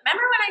 She's like,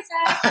 remember when I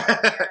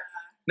said?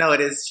 No,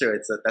 it is true.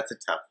 That's a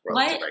tough world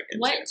to break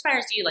into. What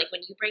inspires you? Like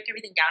when you break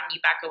everything down and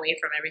you back away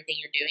from everything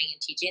you're doing and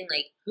teaching,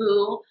 like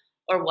who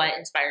or what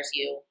inspires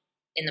you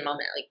in the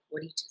moment? Like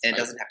what do you just And it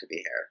doesn't have to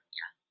be hair.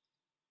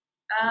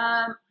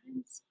 What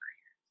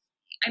inspires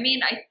me? I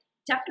mean,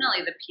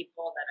 definitely the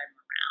people that I'm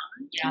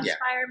around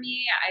inspire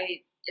me.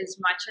 As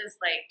much as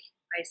like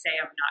I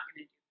say I'm not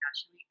going to do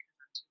Fashion Week because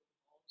I'm too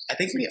old. I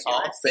think we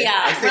all say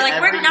we're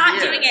like, we're not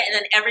year. doing it, and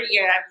then every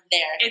year I'm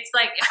there. It's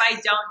like if I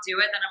don't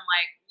do it, then I'm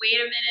like, wait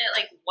a minute,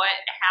 like what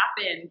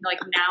happened? Like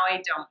now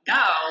I don't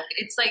know.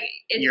 It's like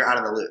you're out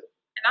of the loop.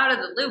 I'm out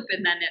of the loop,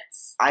 and then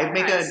it's. I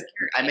make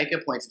a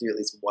point to do at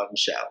least one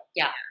show.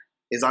 Yeah.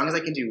 As long as I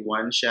can do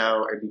one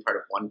show or be part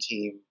of one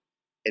team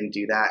and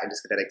do that and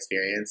just get that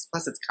experience.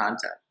 Plus, it's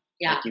content.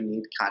 Yeah. Like you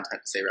need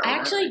content to stay relevant. I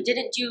actually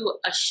didn't do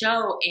a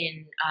show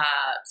in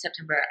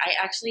September. I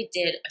actually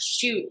did a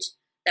shoot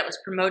that was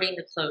promoting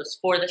the clothes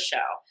for the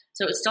show.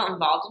 So it was still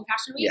involved in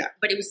Fashion Week,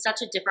 but it was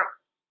such a different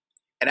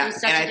And I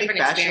think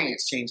Fashion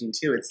Week's experience. changing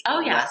too. It's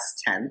less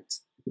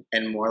tent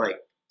and more like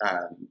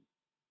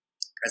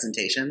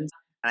presentations.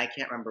 And I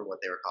can't remember what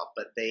they were called,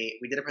 but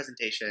we did a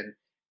presentation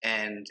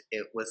and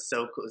it was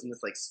so cool. It was in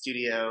this like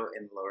studio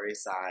in the Lower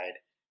East Side,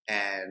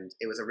 and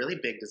it was a really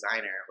big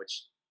designer,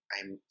 which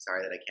I'm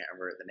sorry that I can't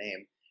remember the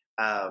name.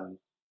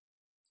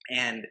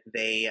 And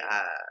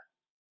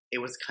it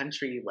was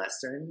country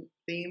western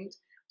themed.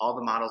 All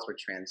the models were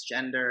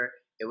transgender.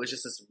 It was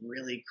just this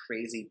really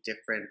crazy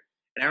different.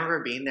 And I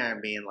remember being there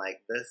and being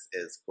like, "This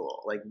is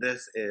cool. Like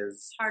this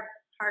is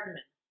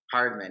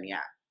Hardman,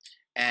 yeah."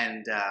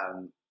 And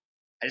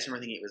I just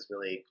remember thinking it was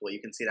really cool. You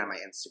can see it on my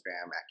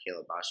Instagram at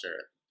Caleb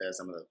Bosher. There's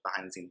some of the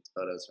behind the scenes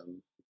photos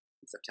from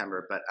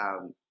September, but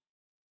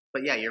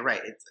yeah, you're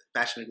right.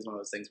 Fashion Week is one of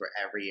those things where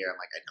every year I'm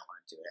like, I don't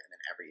want to do it, and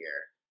then every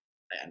year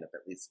I end up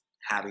at least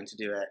having to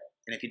do it.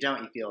 And if you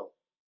don't, you feel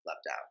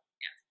left out.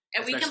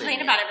 Yeah, and we complain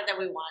about it, but then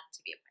we want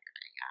to be a part of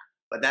it. Yeah,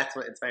 but that's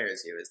what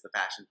inspires you is the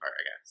fashion part,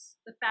 I guess.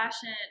 The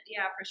fashion,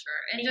 yeah, for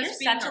sure. And you're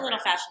such a little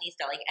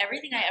fashionista. Like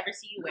everything I ever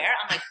see you wear,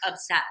 I'm like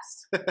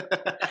obsessed.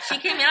 She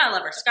came in. I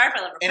love her scarf.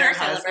 I love her and purse.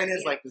 her husband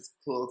is like this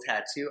cool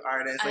tattoo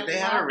artist. Like they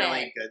have a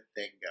really good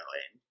thing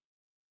going.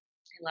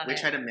 We're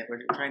trying to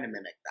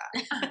mimic that.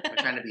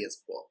 We're trying to be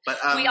as cool, but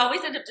we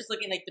always end up just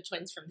looking like the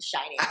twins from The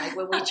Shining. Like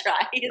when we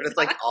try, it's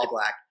like all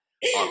black,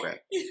 all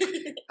gray.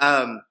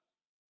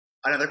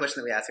 Another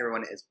question that we ask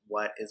everyone is,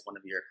 what is one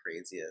of your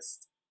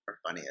craziest or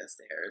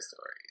funniest hair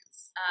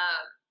stories?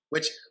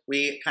 Which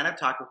we kind of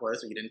talked before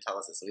this, but you didn't tell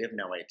us this, so we have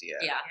no idea.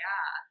 Yeah.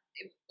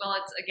 Well,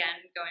 it's again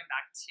going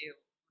back to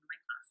one of my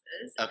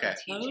classes. Okay.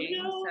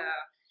 Teaching. So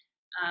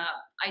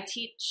I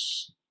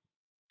teach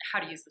how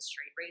to use the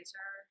straight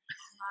razor.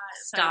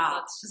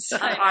 Stop.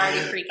 I'm already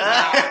freaking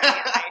out.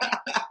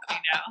 I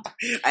know.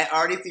 I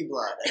already see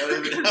blood. I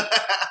don't even know.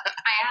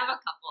 I have a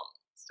couple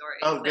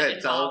stories. Oh,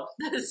 good. That involve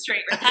the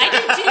straight razor. I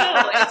do too.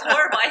 It's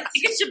horrible. I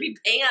think it should be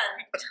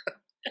banned.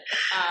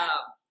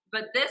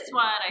 But this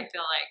one I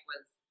feel like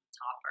was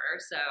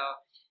topper. So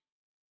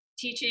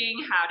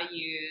teaching how to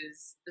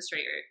use the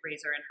straight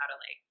razor and how to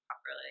like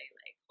properly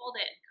like hold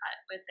it and cut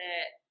with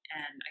it.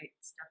 And I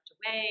stepped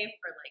away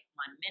for like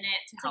 1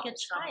 minute to help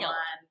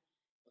someone.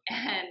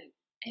 And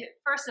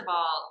first of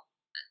all,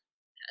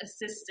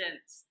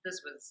 assistants,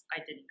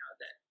 I didn't know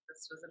that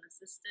this was an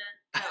assistant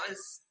that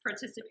was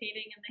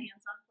participating in the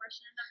hands-on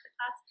portion of the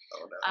class.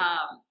 Oh,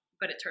 no.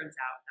 But it turns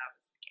out that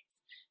was the case.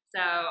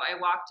 So I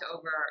walked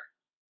over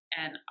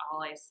and all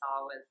I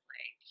saw was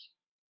like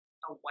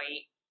a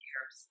white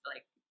hair,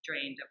 like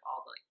drained of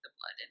all the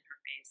blood in her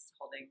face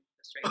holding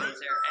the straight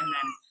razor, and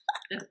then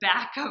the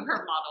back of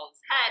her model's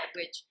head,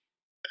 which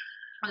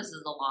this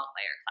is a long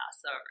layer class,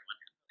 so everyone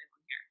had really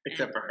long hair.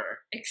 Except for her.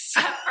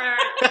 Except for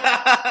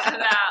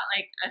about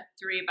like a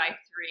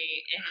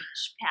 3x3-inch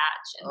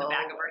patch in the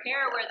back of her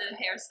hair where the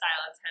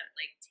hairstylist had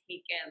like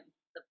taken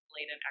the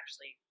blade and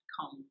actually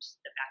combed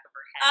the back of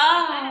her head.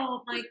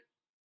 Oh my!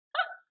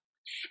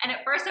 And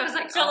at first I was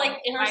like, So like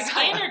in her my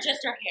skin God. or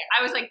just her hair?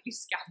 I was like, you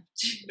scalped.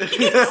 You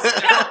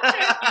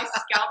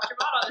scalped your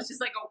model. It was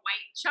just like a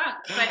white chunk.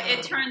 But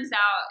it turns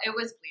out it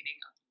was bleeding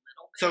a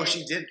little bit. So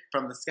she did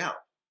from the scalp.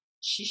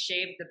 She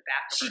shaved the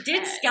back of She her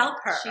did head. scalp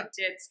her. She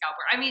did scalp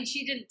her. I mean,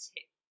 she didn't.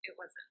 It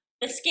wasn't.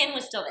 The skin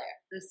was still there.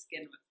 The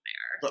skin was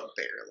there. But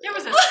barely. There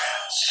was a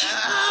scratch.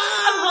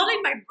 I'm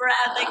holding my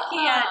breath. I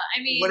can't.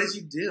 I mean, What did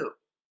you do?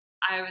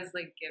 I was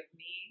like, give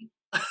me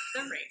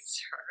the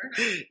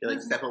razor. You like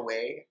step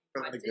away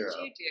from What the did girl.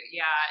 you do?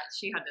 Yeah,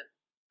 she had to.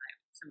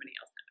 Somebody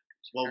else had to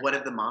finish Well, her. what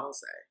did the model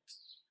say?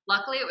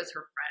 Luckily, it was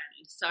her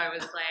friend. So I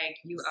was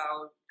like, you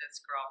owe this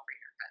girl free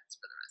haircuts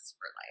for the rest of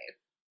her life.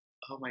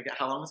 Oh my god,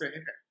 how long was her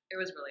hair? It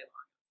was really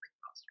long. It was like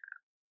posture.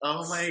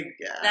 Oh my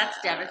god.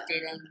 That's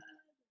devastating.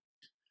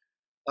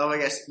 Oh my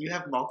gosh, you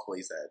have multiple,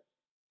 you said.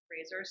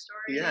 Razor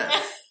story. Yes.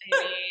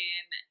 I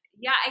mean,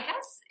 yeah, I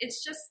guess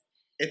it's just.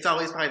 It's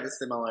always probably the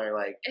similar,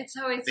 like, It's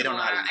always They don't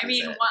know similar. how to I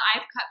use mean, it.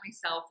 I've cut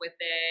myself with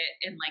it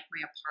in like my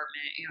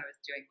apartment. You know, I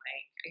was doing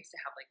like I used to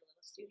have like a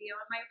little studio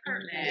in my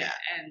apartment, Yeah.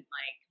 and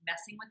like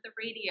messing with the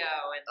radio,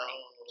 and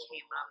like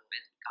came up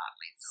and got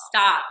myself.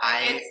 Stop.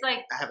 It's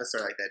like I have a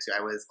story like that too.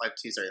 I have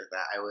two stories like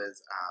that. I was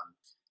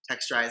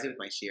texturizing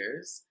with my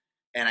shears,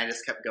 and I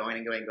just kept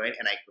going and going and going,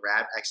 and I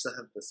grabbed, I still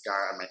have the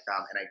scar on my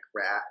thumb, and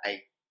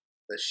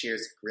the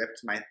shears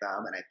gripped my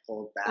thumb, and I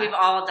pulled back. We've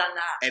all done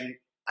that. And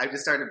I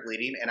just started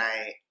bleeding, and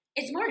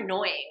It's more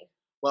annoying.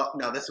 well,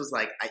 no, this was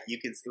like,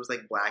 it was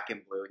like black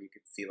and blue, and you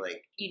could see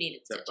like You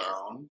needed the stitches.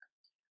 bone.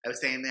 I was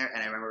standing there,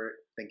 and I remember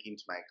thinking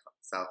to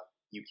myself,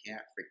 you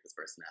can't freak this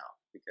person out,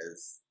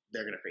 because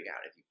they're going to freak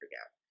out if you freak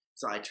out.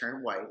 So I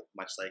turned white,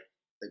 much like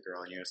the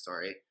girl in your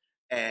story,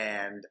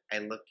 and I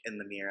look in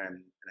the mirror,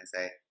 and I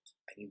say,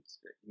 you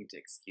need to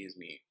excuse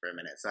me for a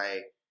minute. So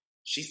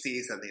she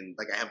sees something,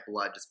 like I have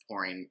blood just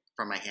pouring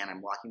from my hand.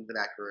 I'm walking to the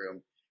back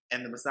room,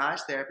 and the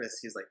massage therapist,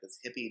 who's like this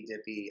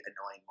hippy-dippy,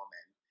 annoying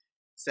woman,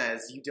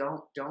 says, you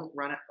don't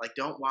run it, like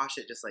don't wash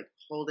it, just like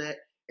hold it.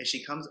 And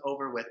she comes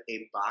over with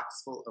a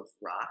box full of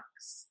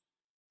rocks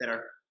that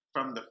are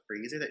from the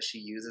freezer that she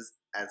uses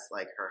as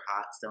like her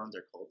hot stones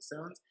or cold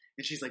stones.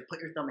 And she's like, put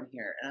your thumb in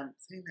here. And I'm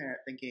sitting there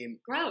thinking,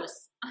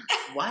 Gross.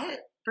 what?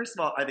 First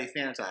of all, are they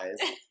sanitized?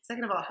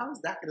 Second of all, how is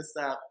that going to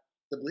stop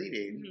the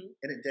bleeding? Mhm.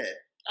 And it did.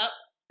 Oh.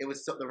 It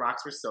was the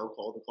rocks were so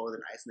cold, colder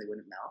than ice, and they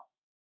wouldn't melt.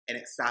 And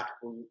it stopped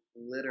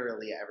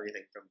literally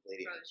everything from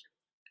bleeding.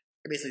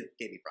 It basically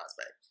gave me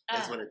frostbite.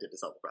 That's what it did to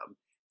solve the problem.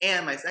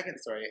 And my second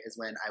story is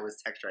when I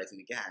was texturizing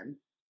again.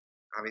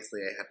 Obviously,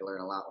 I had to learn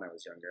a lot when I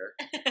was younger.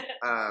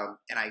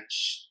 And I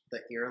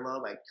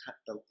cut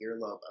the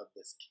earlobe of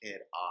this kid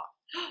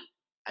off.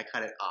 I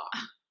cut it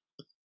off.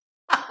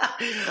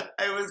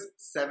 I was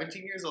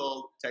 17 years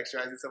old,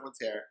 texturizing someone's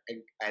hair,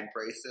 and I had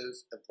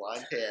braces and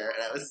blonde hair,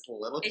 and I was a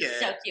little kid. It's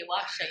so cute.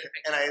 Watch show you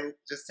And pictures.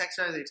 I just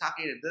texturized and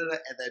talking and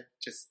then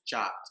just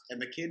chopped. And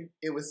the kid,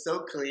 it was so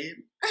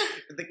clean.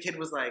 The kid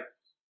was like,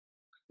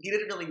 he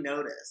didn't really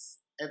notice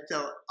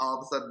until all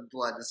of a sudden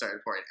blood just started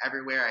pouring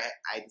everywhere.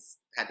 I just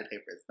had to pay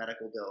for his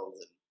medical bills,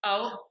 and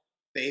Oh.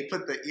 they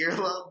put the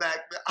earlobe back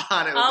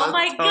on. It Oh was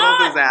my a total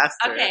God.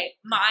 disaster. Okay,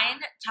 mine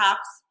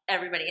tops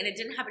everybody. And it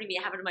didn't happen to me.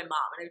 It happened to my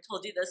mom. And I've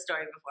told you this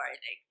story before, I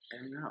think. I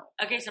don't know.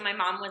 Okay, so my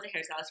mom was a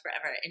hairstylist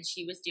forever, and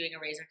she was doing a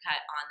razor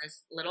cut on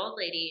this little old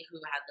lady who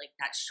had like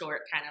that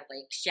short, kind of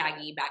like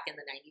shaggy back in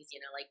the 90s, you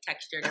know, like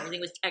textured.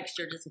 Everything was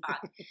textured as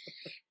fuck.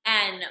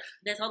 And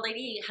this old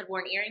lady had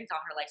worn earrings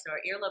all her life, so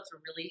her earlobes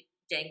were really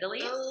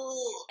dangly.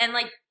 And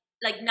like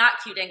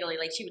not cute dangly.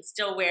 Like she would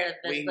still wear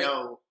the. We like,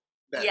 know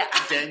that Yeah.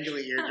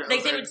 dangly eardrums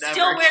like they are would never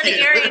still wear the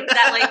cute. earrings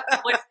that like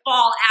would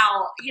fall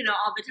out, you know,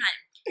 all the time.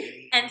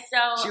 And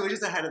so She was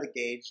just ahead of the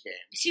gauge game.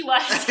 she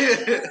was the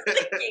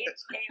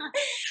gauge game.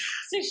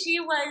 So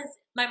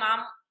my mom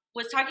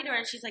was talking to her,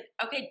 and she's like,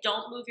 okay,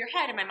 don't move your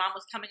head. And my mom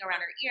was coming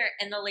around her ear,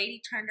 and the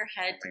lady turned her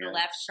head to Oh my the God.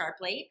 left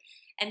sharply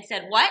and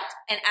said, what?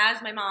 And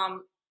as my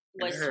mom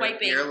was And her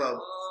swiping, earlobe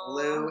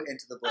flew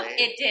into the blade.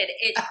 it did.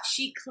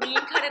 She clean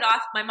cut it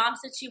off. My mom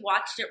said she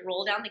watched it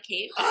roll down the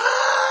cape.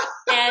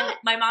 And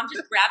my mom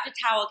just grabbed a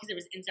towel because it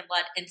was instant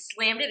blood and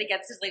slammed it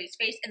against this lady's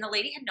face. And the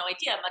lady had no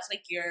idea, much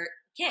like your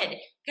kid,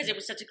 because it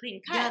was such a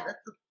clean cut. Yeah,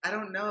 I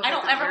don't know. If I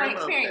don't that's an ever want to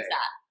earlobe experience thing.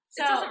 that.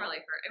 So It doesn't really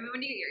hurt. I mean,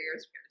 when you get your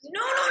ears pierced. no,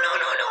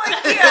 I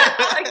can't.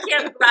 I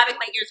can't. I'm grabbing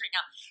my ears right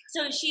now. So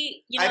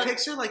she, you know, I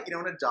picture like, you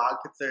know, when a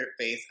dog puts their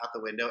face out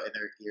the window and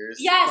their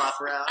ears Yes. flop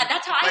around.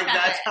 that's how I Like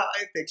imagine that's it. how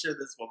I picture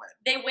this woman.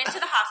 They went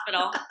to the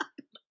hospital.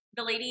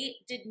 The lady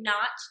did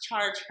not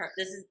charge her.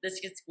 This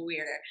gets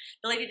weirder.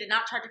 The lady did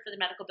not charge her for the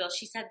medical bill.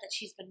 She said that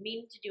she's been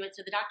meaning to do it,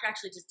 so the doctor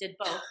actually just did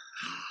both.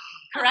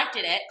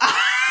 Corrected it.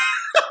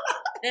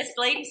 This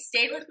lady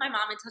stayed with my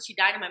mom until she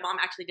died, and my mom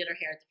actually did her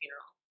hair at the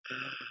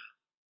funeral.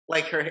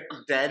 Like her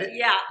dead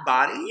Yeah.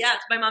 body? Yes,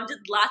 my mom did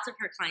lots of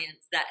her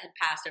clients that had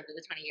passed over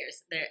the 20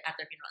 years at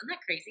their funeral. Isn't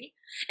that crazy?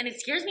 And it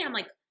scares me. I'm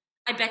like,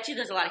 I bet you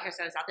there's a lot of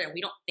hairstylists out there, and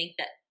we don't think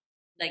that,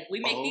 like, we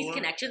make these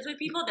connections with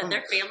people that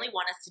their family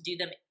want us to do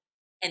them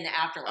in the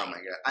afterlife. Oh my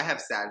God. I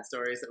have sad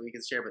stories that we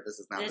can share, but this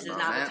is not This the is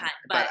moment. not the time.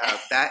 But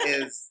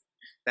But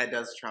that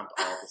does trump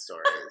all the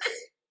stories.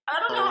 I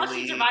don't know how she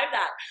Holy survived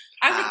that.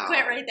 I would cow.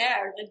 quit right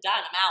there. Just done.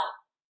 I'm out.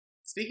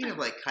 Speaking of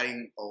like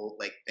cutting old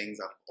like things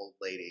off old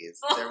ladies,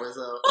 Oh. there was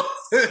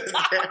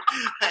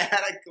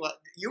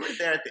you were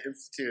there at the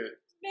institute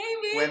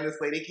Maybe. when this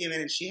lady came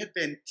in and she had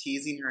been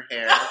teasing her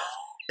hair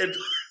and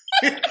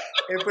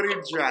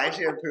putting dry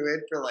shampoo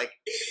in for like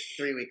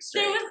 3 weeks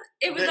straight.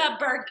 It was a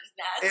bird's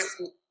nest.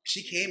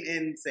 She came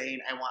in saying,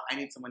 I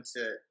need someone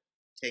to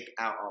take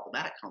out all the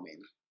back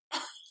combing.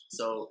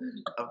 So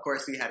of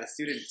course we had a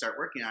student start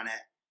working on it.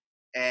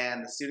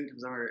 And the student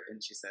comes over and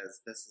she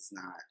says, "This is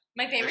not."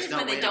 My favorite There's is no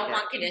when way they to don't get-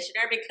 want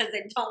conditioner because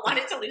they don't want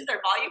it to lose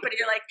their volume, but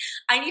you're like,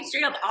 I need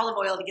straight up olive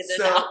oil to get this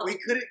So out. we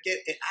couldn't get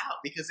it out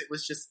because it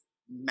was just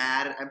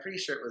mad. I'm pretty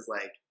sure it was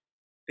like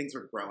things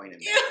were growing in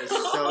there. It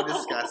was so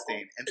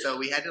disgusting. And so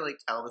we had to like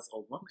tell this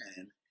old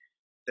woman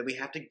that we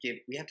have to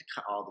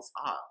cut all this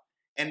off.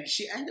 And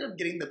she ended up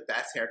getting the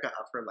best haircut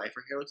of her life.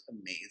 Her hair looks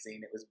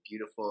amazing. It was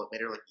beautiful. It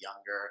made her look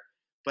younger.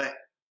 But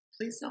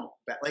please don't,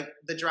 like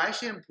the dry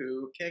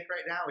shampoo kick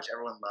right now, which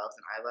everyone loves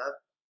and I love,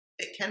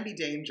 it can be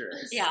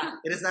dangerous. Yeah.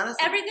 It is not a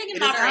Everything in It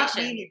does not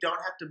moderation. mean you don't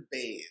have to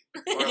bathe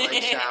or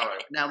like shower.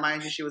 Now,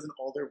 mind you, she was an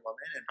older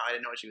woman and probably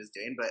didn't know what she was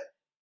doing, but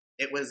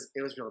it was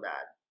real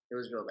bad. It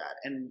was real bad.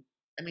 And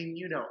I mean,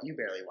 you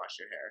barely wash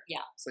your hair. Yeah.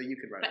 So you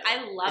could run But it.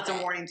 I love It's it.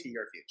 a warning to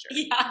your future.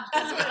 Yeah.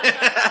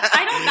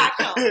 I don't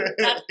backcomb.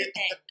 That's the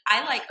thing.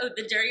 I like,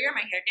 the dirtier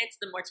my hair gets,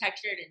 the more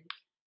textured and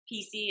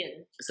PC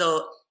and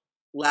So,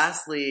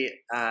 lastly,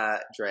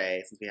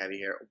 Dre, since we have you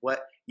here,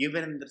 you've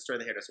been in the Destroy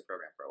the Hairdresser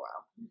program for a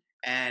while,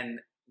 and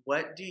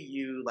what do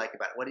you like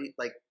about it? What do you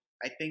like?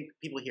 I think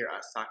people hear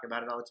us talk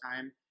about it all the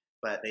time,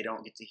 but they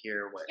don't get to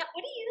hear what yeah.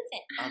 What do you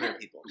think? other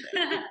people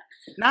think.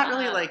 Not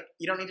really like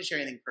you don't need to share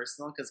anything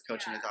personal because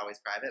coaching is always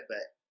private,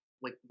 but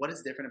like what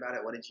is different about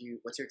it? What's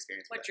your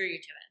experience? What with drew you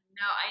to it?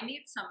 No, I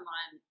need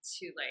someone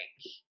to like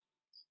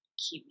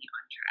keep me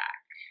on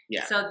track.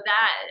 Yeah. So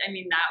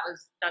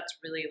that's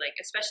really like,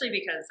 especially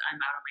because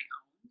I'm out on my own.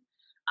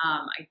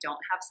 I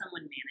don't have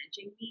someone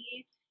managing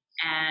me,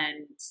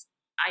 and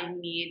I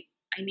need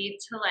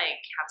to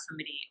like have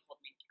somebody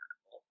hold me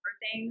accountable for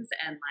things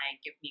and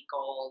like give me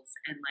goals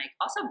and like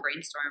also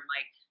brainstorm,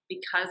 like,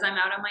 because I'm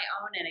out on my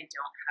own and I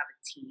don't have a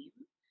team.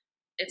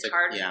 It's Like,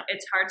 hard. yeah.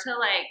 It's hard to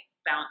like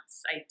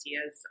bounce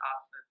ideas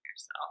off of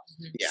yourself.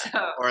 Yeah. So,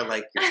 Or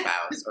like your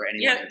spouse or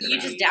anyone. who's You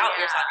around just you. doubt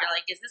Yeah. yourself. You're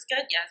like, is this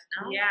good? Yes.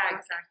 No. yeah,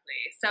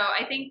 exactly. So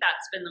I think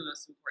that's been the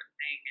most important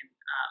thing, and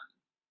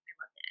I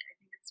love it. I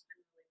think it's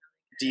been really, really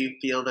good. Do you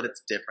feel that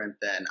it's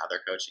different than other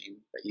coaching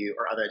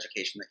or other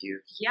education that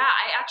you've? Yeah,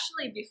 I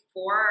actually,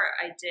 before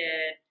I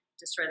did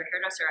Destroy the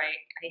Hairdresser, I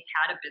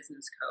had a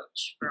business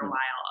coach for a Mhm.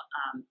 while,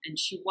 and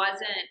she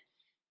wasn't.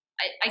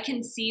 I can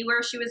see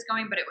where she was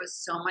going, but it was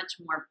so much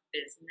more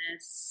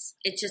business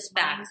It's just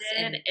facts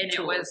minded, and it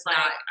tools, was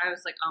like I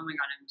was like, oh my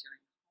god, I'm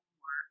doing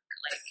homework.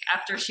 Like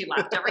after she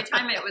left, every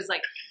time it was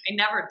like I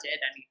never did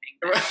anything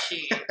that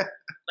she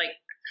like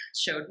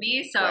showed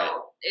me.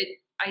 So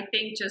I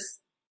think just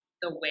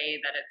the way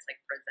that it's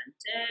like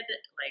presented,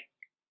 like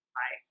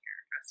by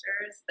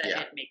hairdressers, that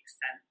Yeah. it makes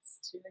sense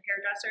to the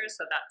hairdressers.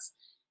 So that's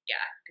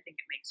I think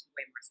it makes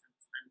way more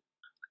sense than.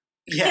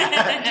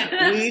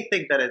 Yeah, we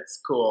think that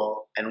it's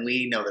cool, and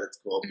we know that it's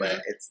cool,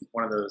 but it's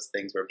one of those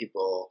things where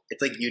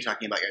it's like you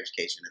talking about your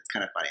education. It's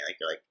kind of funny. Like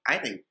you're like, I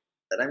think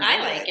that I'm. I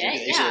good at like it.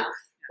 education," Yeah.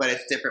 but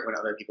it's different when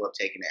other people have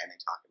taken it and they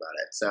talk about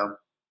it. So,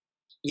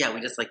 yeah, we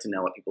just like to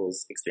know what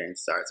people's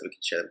experiences are, so we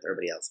can share them with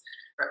everybody else.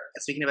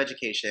 Speaking of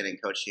education and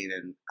coaching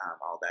and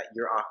all that,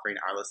 you're offering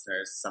our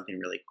listeners something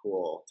really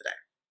cool today.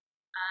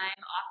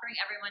 I'm offering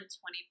everyone 20%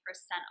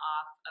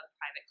 off a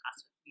private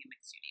class with me in my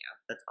studio.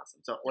 That's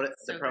awesome. So, what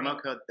That's so the promo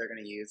code they're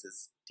going to use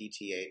is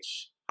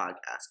DTH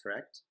Podcast,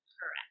 correct?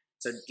 Correct.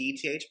 So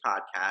DTH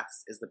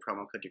Podcast is the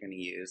promo code you're going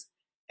to use.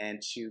 And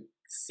to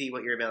see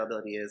what your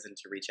availability is and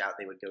to reach out,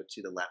 they would go to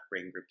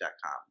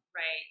theleftbraingroup.com.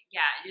 Right.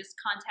 Yeah. You just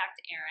contact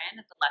Erin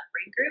at the Left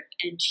Brain Group,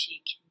 and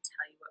she can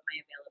tell you what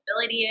my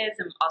availability is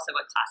and also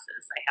what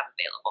classes I have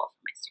available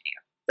for my studio.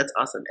 That's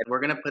awesome. And we're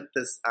going to put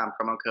this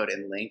promo code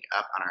and link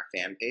up on our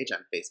fan page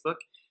on Facebook.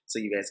 So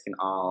you guys can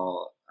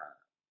all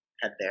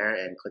head there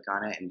and click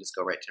on it and just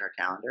go right to our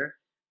calendar.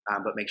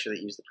 But make sure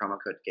that you use the promo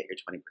code to get your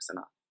 20%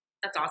 off.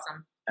 That's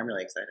awesome. I'm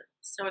really excited.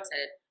 So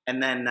excited.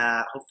 And then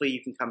hopefully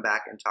you can come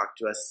back and talk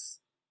to us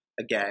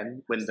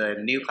again when the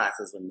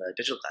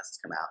digital classes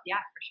come out.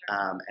 Yeah, for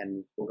sure.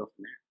 And we'll go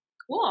from there.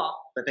 Cool.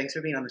 But thanks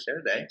for being on the show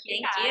today. Thank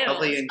Yeah, you.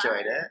 Hopefully you it was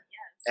enjoyed fun. it.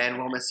 Yes. And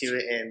we'll miss you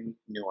in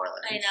New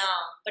Orleans. I know,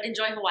 but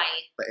enjoy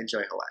Hawaii. But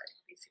enjoy Hawaii.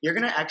 You're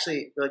going to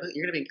you're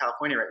going to be in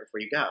California right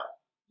before you go.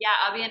 Yeah,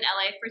 I'll be in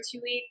LA for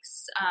 2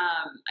 weeks.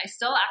 I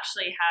still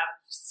actually have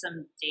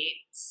some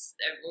dates.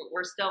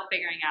 We're still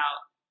figuring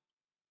out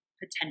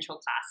potential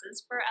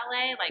classes for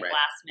LA, like Right.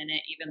 last minute,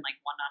 even like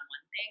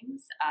one-on-one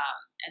things.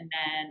 And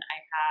then I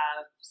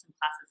have some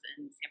classes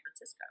in San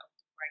Francisco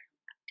where I come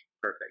back.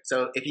 Perfect.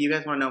 So if you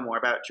guys want to know more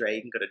about Dre,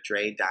 you can go to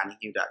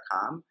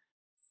DreDonahue.com.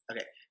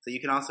 Okay, so you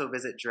can also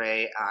visit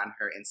Dre on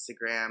her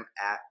Instagram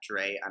at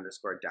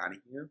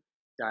Dre_Donahue.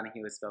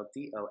 Donahue is spelled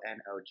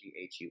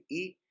Donoghue.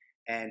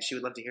 And she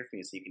would love to hear from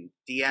you. So you can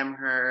DM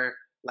her,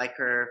 like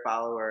her,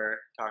 follow her,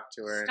 talk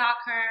to her, Stalk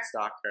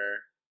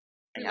her.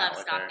 hang We out love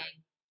with her.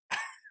 stalking.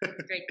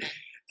 It's a great thing.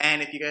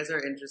 And if you guys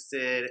are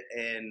interested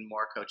in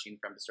more coaching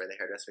from Destroy the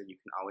Hairdresser, you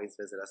can always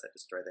visit us at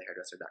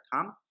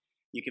DestroyTheHairdresser.com.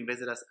 You can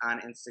visit us on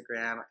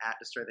Instagram at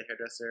Destroy the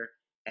Hairdresser.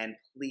 And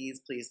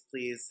please, please,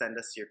 please send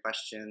us your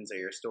questions or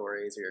your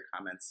stories or your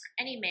comments.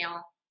 Any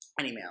mail.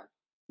 Any mail.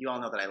 You all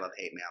know that I love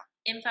hate mail,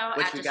 Info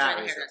Which at we Destroy got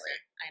the recently. Hairdresser.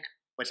 I know.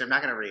 which I'm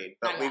not going to read,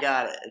 but Not we yet.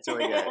 got it. It's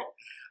really good.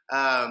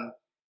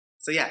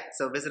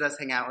 So visit us,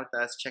 hang out with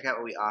us, check out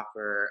what we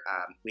offer.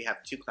 We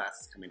have 2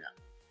 classes coming up.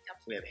 Yep.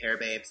 We have Hair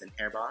Babes and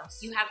Hair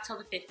Boss. You have till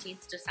the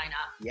 15th to sign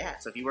up. Yeah,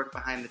 so if you work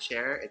behind the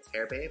chair, it's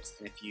Hair Babes.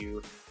 And if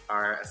you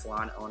are a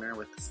salon owner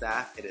with the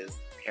staff, it is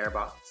Hair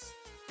Boss.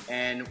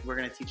 And we're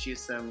going to teach you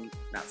we're going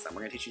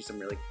to teach you some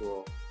really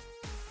cool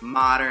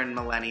modern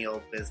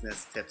millennial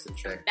business tips and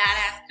Some tricks.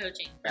 badass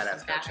coaching. for Badass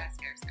some coaching. Badass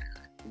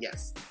hairstylists.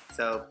 Yes.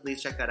 So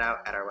please check that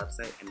out at our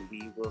website, and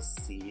we will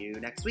see you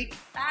next week.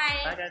 Bye.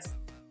 Bye, guys.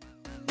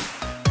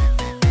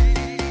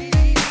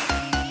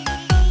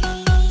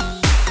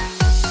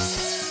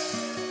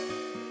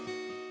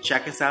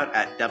 Check us out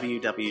at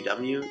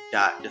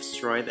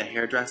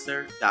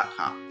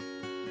www.destroythehairdresser.com.